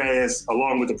whooping their ass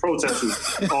along with the protesters,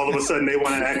 all of a sudden they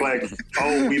want to act like,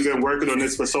 oh, we've been working on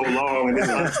this for so long and it's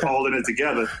us all in it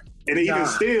together. And even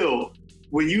still,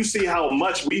 when you see how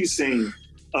much we've seen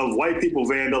of white people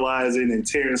vandalizing and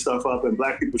tearing stuff up and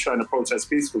black people trying to protest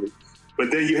peacefully,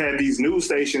 but then you have these news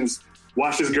stations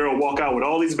watch this girl walk out with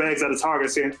all these bags out of Target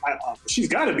saying, she's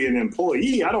got to be an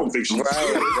employee. I don't think she's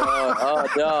right,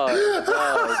 dog.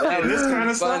 And this kind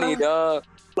of funny, stuff. Dog.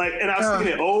 Like, and I've seen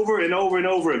it over and over and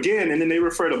over again. And then they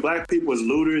refer to black people as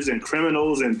looters and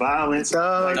criminals and violence,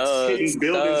 hitting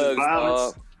buildings and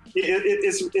violence.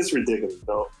 It's ridiculous,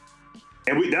 though.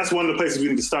 And that's one of the places we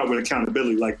need to start with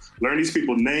accountability. Like, learn these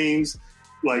people's names.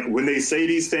 Like, when they say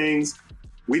these things,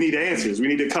 we need answers. We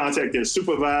need to contact their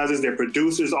supervisors, their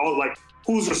producers, all like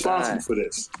who's responsible for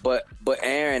this. But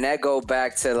Aaron, that go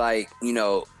back to like, you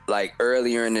know, like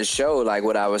earlier in the show, like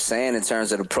what I was saying in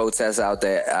terms of the protests out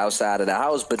there outside of the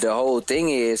house. But the whole thing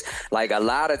is like a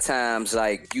lot of times,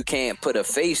 like you can't put a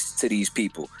face to these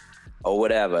people or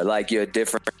whatever. Like you're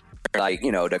different, like,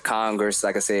 you know, the Congress,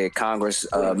 like I said, Congress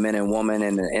men and women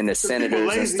and the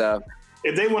senators and stuff.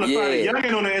 If they want to find a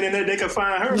youngin on the internet, they can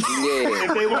find her. Yeah.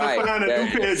 If they want to find a new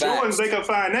pair of Jordans, they can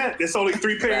find that. There's only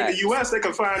 3 pairs in the U.S. They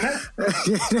can find that.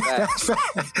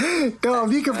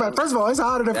 Dog, you can find. First of all, it's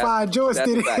harder to find Jordans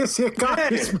than it is your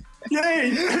congressman.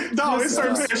 Yeah, dog, there's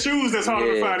certain pair of shoes that's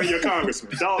harder to find in your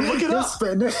congressman. Dog, look it up.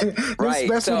 Right.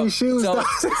 Specialty shoes.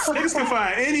 Niggas can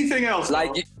find anything else.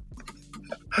 Like.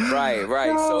 Right.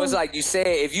 So it's like you said,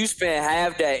 if you spend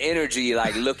half that energy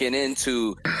like looking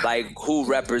into like who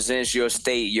represents your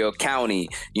state, your county,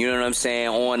 you know what I'm saying,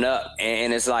 on up,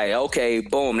 and it's like, okay,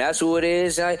 boom, that's who it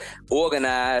is. Like,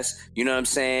 organize, you know what I'm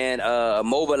saying,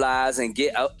 mobilize and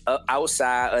get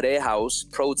outside of their house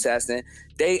protesting.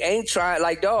 They ain't trying,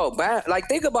 like, dog, like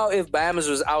think about if Bama's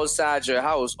was outside your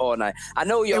house all night. I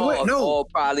know y'all all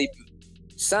probably.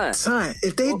 Son,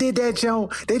 if they did that,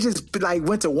 Joe, they just like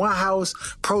went to one house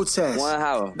protest. One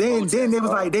house. Then they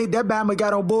was like that Bama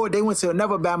got on board. They went to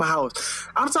another Bama house.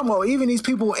 I'm talking about even these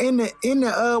people in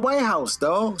the White House,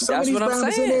 dog. Some That's of these what I'm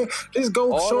Bamas saying. in there just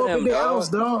go All show of up in them, their dog. house,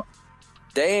 dog.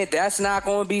 That's not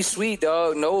gonna be sweet,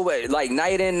 dog. No way. Like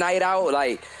night in, night out,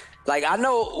 like I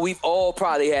know we've all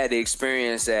probably had the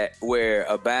experience that where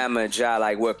a Bama job,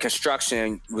 like where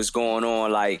construction was going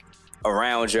on, like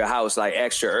around your house, like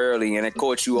extra early, and it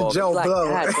caught you off. Joe like, blow.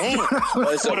 God damn,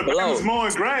 it's a Or the blow. Bama's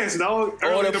mowing grass, dog.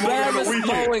 Or the Bama's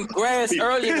mowing grass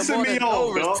early in the morning.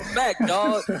 No respect,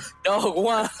 dog. Dog,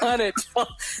 100. Dog.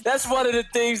 That's one of the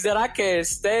things that I can't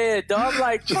stand, dog. I'm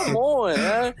like, come on,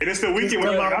 man. And it's the weekend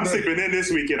where like, I'm sleeping in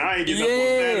this weekend. I ain't getting up on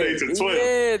Saturday till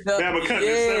 12. Bama cutting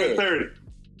at 7:30.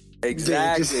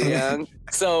 Exactly, young.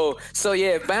 So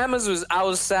yeah, Bama's was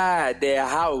outside their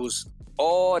house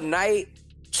all night.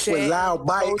 With loud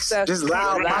mics, just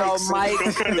loud mics.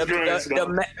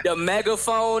 The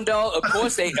megaphone, dog.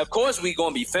 Of course, we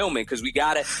gonna be filming because we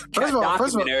gotta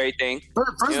document everything.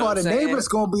 First of all, the neighbors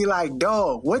gonna be like,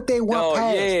 dog, what they want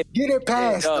passed, get it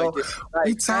passed, dog.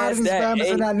 We tired of these Bamas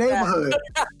in our neighborhood.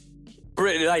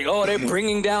 Like, oh, they're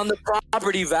bringing down the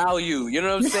property value. You know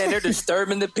what I'm saying? They're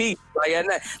disturbing the peace. Like,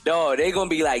 dog, they gonna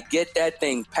be like, get that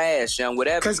thing passed, young.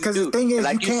 Whatever. Because the thing is,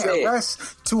 like you can't arrest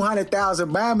 200,000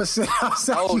 Bamas sitting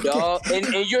outside. Oh, dog, and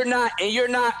you're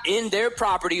not in their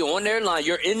property on their line.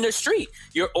 You're in the street.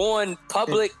 You're on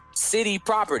public city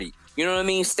property. You know what I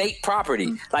mean? State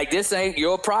property. Like, this ain't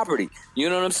your property. You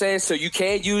know what I'm saying? So you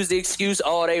can't use the excuse,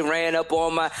 oh, they ran up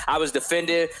on I was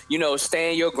defending,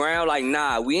 stand your ground. Like,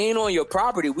 nah, we ain't on your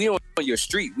property. We on your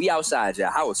street. We outside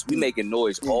your house. We making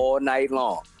noise all night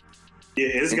long. Yeah,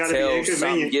 it's got to be inconvenient.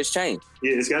 Something gets changed.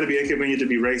 Yeah, it's got to be inconvenient to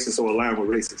be racist or align with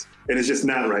racists. And it's just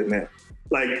not right now.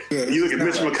 Like, you look at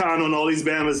Mitch McConnell and all these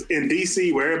Bamas in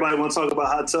D.C., where everybody want to talk about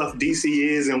how tough D.C.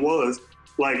 is and was.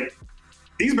 Like,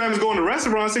 these Bamas going to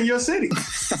restaurants in your city.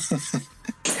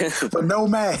 But no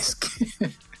mask.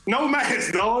 No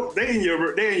mask, dog. They in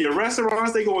your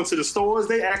restaurants. They go into the stores.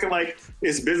 They acting like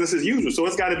it's business as usual. So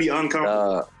it's got to be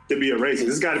uncomfortable to be a racist.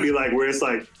 It's got to be like where it's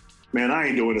like, man, I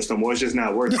ain't doing this no more. It's just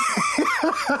not working.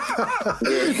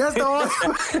 That's the only.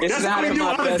 It's not in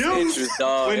my best interest,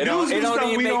 dog. When dudes do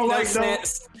stuff we don't like,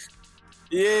 sense.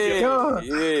 Dog.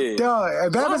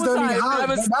 Bamas don't even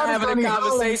holler. Having a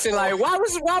conversation like, why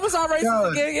was I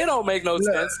racist again? It don't make no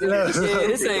sense.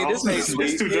 This ain't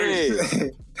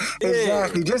sweet.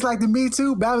 Exactly. Just like the Me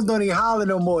Too, Bamas don't even holler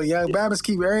no more, young. Bamas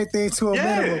keep everything to a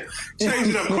minimum. Change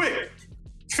it up quick.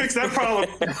 Fix that problem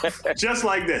just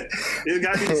like that. It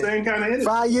got to be the same kind of energy.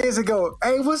 5 years ago.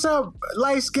 Hey, what's up,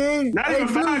 light skin? Not even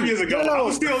 5 years ago. I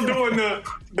was still doing the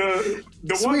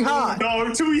sweetheart,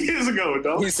 dog 2 years ago,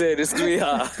 dog. He said it's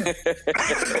sweetheart.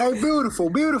 Hey, beautiful.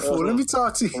 Let me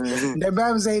talk to you. That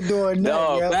Bamas ain't doing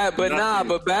nothing.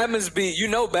 But Bamas be,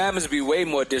 Bamas be way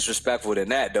more disrespectful than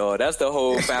that, dog. That's the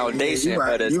whole foundation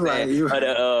of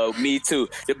the Me Too.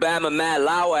 The Bama Matt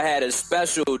Lauer had a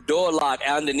special door lock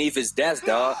underneath his desk,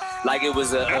 dog. Like it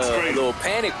was a little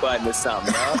panic button or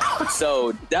something, dog.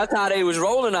 So that's how they was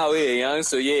rolling out here, young.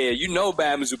 So yeah,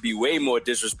 Bamas would be way more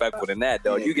disrespectful than that,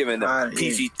 dog. You giving them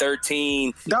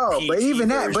PG-13. Dog, but even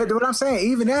that, but what I'm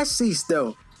saying, even that ceased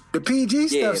though. The PG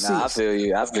stuff ceased. I feel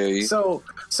you. So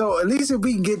at least if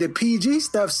we can get the PG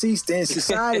stuff ceased in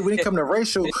society when it comes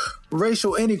to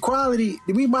racial inequality,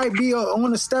 we might be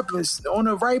on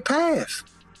the right path.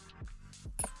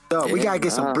 So we gotta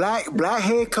get some black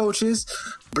head coaches,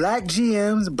 black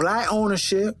GMs, black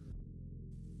ownership.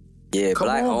 Yeah, Come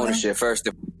black on, ownership man. first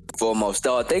and foremost.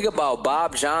 Dog, think about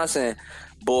Bob Johnson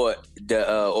bought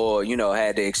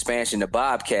had the expansion to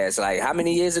Bobcats. Like, how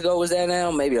many years ago was that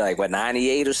now? Maybe like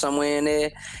 98 or somewhere in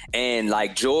there. And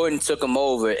like Jordan took him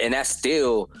over, and that's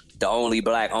still the only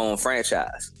black-owned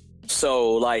franchise.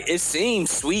 So like, it seemed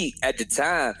sweet at the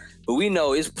time, but we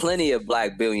know it's plenty of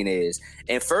black billionaires.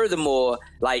 And furthermore,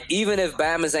 like, even if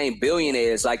Bammers ain't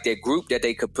billionaires, like, their group that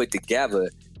they could put together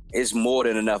is more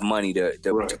than enough money to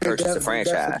purchase a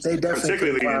franchise. They definitely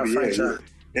particularly the NBA.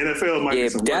 NFL might be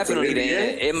some definitely.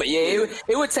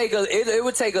 It would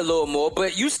take a little more,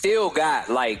 but you still got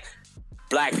like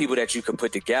black people that you can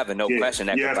put together, no question.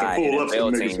 That could buy an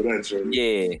NFL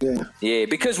team. Yeah,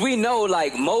 because we know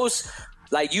like most.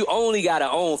 Like, you only got to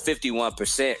own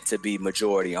 51% to be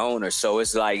majority owner. So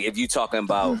it's like, if you're talking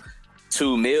about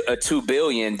 $2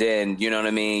 billion, then, you know what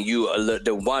I mean?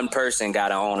 The one person got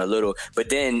to own a little, but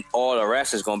then all the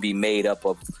rest is going to be made up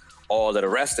of all of the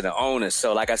rest of the owners.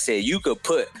 So like I said, you could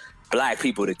put black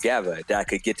people together that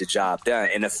could get the job done.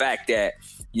 And the fact that,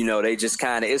 you know, they just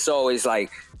kind of, it's always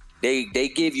like, they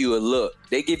give you a look.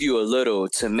 They give you a little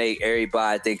to make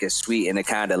everybody think it's sweet and to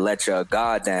kind of let your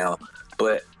guard down.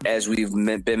 But as we've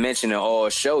been mentioning all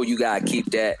show, you got to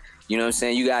keep that, you know what I'm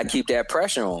saying? You got to keep that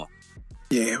pressure on.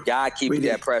 Yeah. Got to keep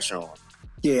that pressure on.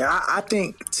 Yeah, I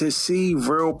think to see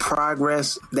real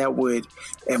progress that would,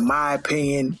 in my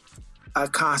opinion,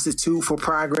 constitute for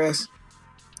progress,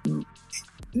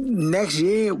 next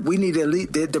year we need to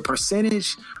lead, the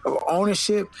percentage of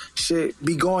ownership should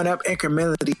be going up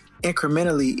incrementally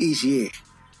each year.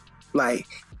 Like,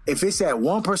 if it's at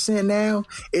 1% now,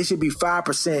 it should be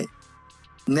 5%.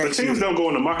 Next but teams year. don't go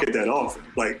in the market that often.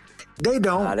 Like, they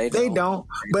don't. They don't.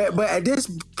 But at this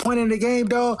point in the game,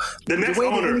 though, the next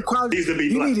owner needs to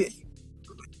be black.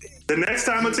 The next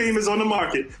time a team is on the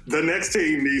market, the next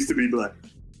team needs to be black.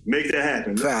 Make that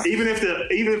happen. Fact. Even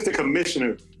if the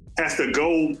commissioner has to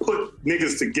go put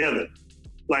niggas together,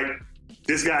 like,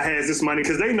 this guy has this money,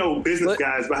 because they know business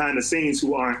guys behind the scenes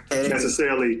who aren't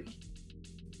necessarily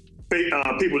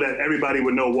people that everybody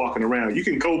would know walking around. You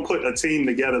can go put a team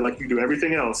together like you do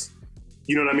everything else.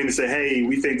 You know what I mean? To say, hey,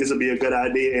 we think this would be a good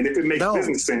idea. And if it makes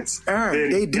business sense,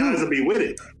 then guys will be with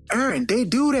it. Aaron, they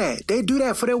do that. They do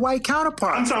that for their white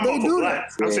counterparts. I'm talking about for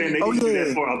blacks. I'm saying they need to do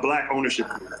that for a black ownership.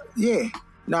 Yeah.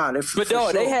 Nah, but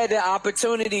no, they had the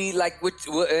opportunity, like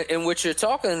in which you're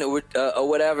talking or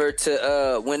whatever,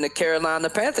 to when the Carolina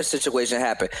Panthers situation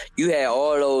happened. You had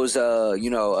all those,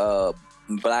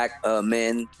 black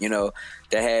men, that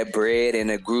had bread in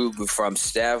a group, from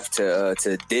Steph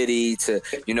to Diddy to,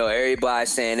 everybody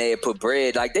saying they had put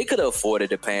bread. Like, they could have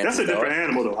afforded the Panthers. That's a different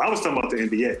animal, though. I was talking about the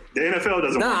NBA. The NFL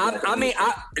doesn't.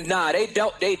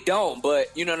 They don't.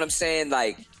 But you know what I'm saying?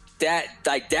 Like,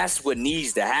 that's what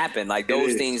needs to happen. Like,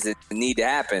 those things that need to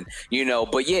happen,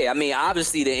 But yeah, I mean,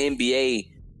 obviously the NBA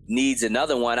needs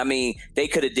another one. I mean, they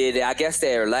could have did it. I guess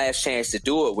their last chance to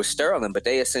do it was Sterling, but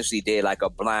they essentially did like a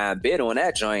blind bid on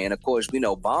that joint. And of course, we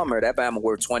know Bomber, that Bama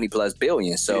worth $20+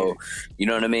 billion. So, you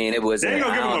know what I mean? It was. They ain't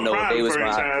gonna give him a prime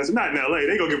franchise. Not in LA.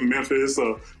 They gonna give him Memphis.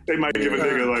 So they might give a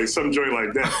nigga like some joint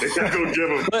like that. They not gonna give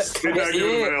him. They not give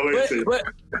him an LA team.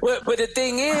 But the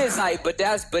thing is, like, but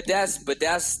that's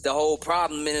the whole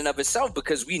problem in and of itself,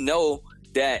 because we know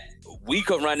that we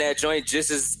could run that joint just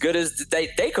as good as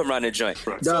they could run the joint.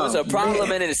 Right. So it's a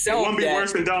problem in itself. It won't be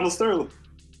worse than Donald Sterling.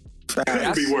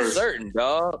 That's be worse. For certain,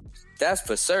 dog. That's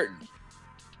for certain.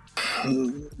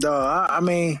 Dog, I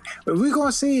mean, we're going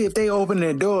to see if they open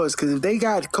their doors, because if they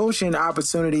got coaching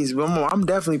opportunities, I'm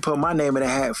definitely putting my name in the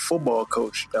hat, football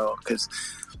coach, dog, because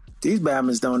these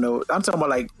Batmans don't know. I'm talking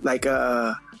about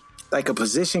like a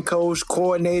position coach,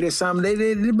 coordinator, something.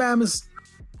 The Batmans.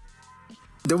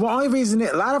 The only reason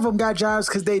a lot of them got jobs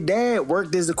because their dad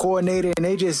worked as a coordinator, and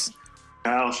they just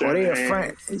Kyle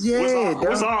Shanahan.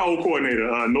 What's our old coordinator?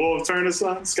 Norv Turner's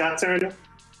son, Scott Turner.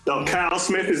 Kyle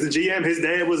Smith is the GM. His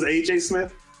dad was AJ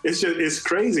Smith. It's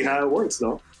crazy how it works,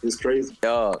 though. It's crazy.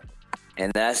 Dog.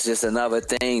 And that's just another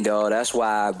thing, though. That's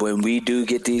why when we do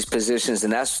get these positions,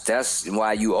 and that's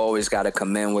why you always got to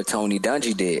commend what Tony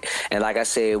Dungy did. And like I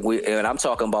said, and I'm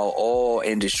talking about all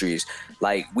industries.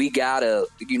 Like, we got to,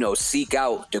 seek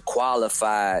out the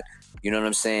qualified, you know what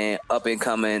I'm saying, up and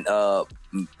coming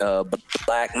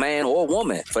black man or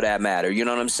woman, for that matter. You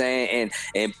know what I'm saying?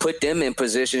 And put them in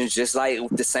positions just like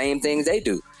the same things they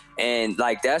do. And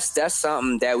like, that's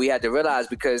something that we had to realize,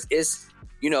 because it's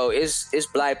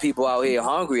black people out here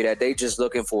hungry that they just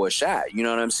looking for a shot. You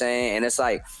know what I'm saying? And it's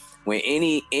like, when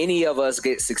any of us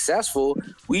get successful,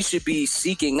 we should be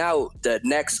seeking out the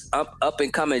next up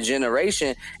and coming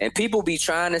generation. And people be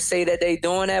trying to say that they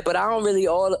doing that, but I don't really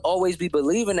always be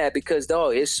believing that, because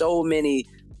dog, it's so many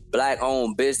Black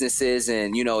owned businesses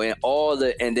and, you know,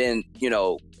 and then, you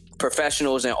know,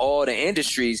 professionals in all the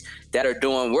industries that are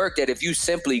doing work that if you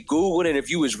simply Googled and if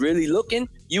you was really looking,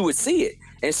 you would see it.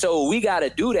 And so we got to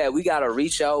do that. We got to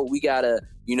reach out. We got to,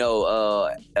 you know,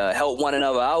 help one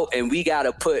another out. And we got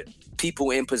to put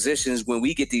people in positions when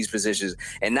we get these positions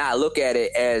and not look at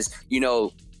it as, you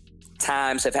know,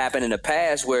 times have happened in the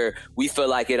past where we feel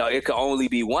like it could only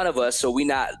be one of us. So we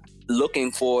not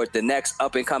looking for the next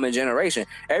up and coming generation.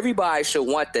 Everybody should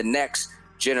want the next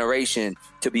generation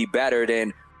to be better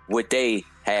than what they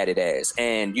had it as.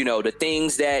 And, you know, the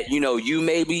things that, you know, you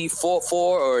maybe fought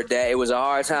for or that it was a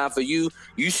hard time for you,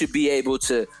 you should be able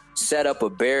to set up a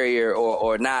barrier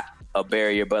or not a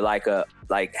barrier, but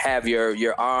like have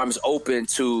your arms open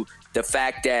to the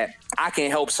fact that I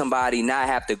can help somebody not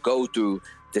have to go through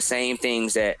the same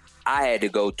things that I had to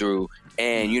go through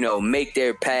and, you know, make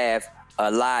their path a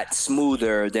lot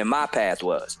smoother than my path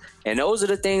was. And those are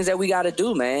the things that we got to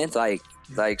do, man.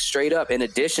 Like straight up, in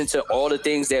addition to all the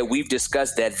things that we've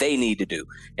discussed that they need to do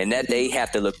and that they have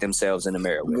to look themselves in the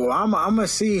mirror with. Well, I'm going to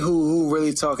see who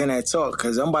really talking that talk,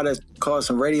 because I'm about to call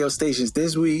some radio stations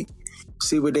this week,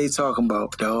 see what they talking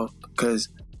about, dog, because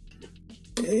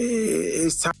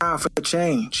it's time for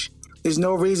change. There's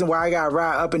no reason why I got to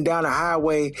ride up and down the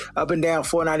highway, up and down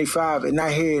 495, and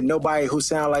not hear nobody who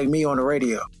sound like me on the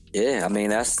radio. Yeah, I mean,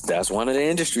 that's one of the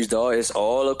industries, dog. It's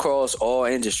all across all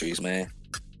industries, man.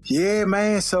 Yeah,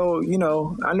 man. So, you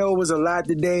know, I know it was a lot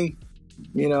today.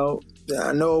 You know,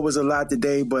 I know it was a lot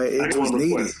today, but it was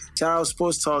needed. Shout out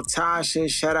Sports Talk Tasha.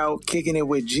 Shout out Kicking It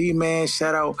with G-Man.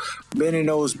 Shout out Benny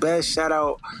Knows Best. Shout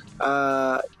out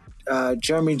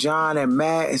Jeremy John and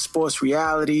Matt and Sports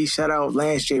Reality. Shout out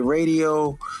Lance J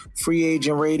Radio, Free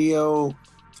Agent Radio.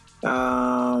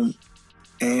 And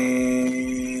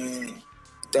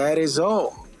that is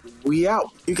all. We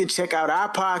out. You can check out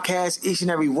our podcast each and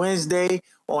every Wednesday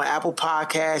on Apple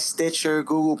Podcasts, Stitcher,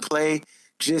 Google Play.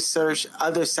 Just search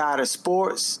Other Side of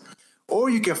Sports. Or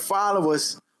you can follow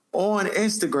us on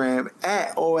Instagram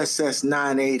at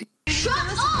OSS980. Shut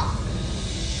up!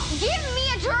 Give me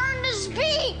a turn to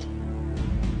speak!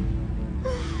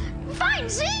 Fine,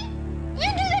 see?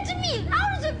 You do that to me.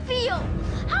 How does it feel?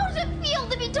 How does it feel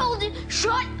to be told to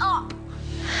shut up?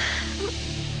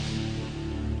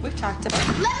 We've talked about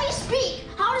it. Let me speak.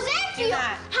 How does that feel?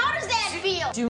 How does that feel?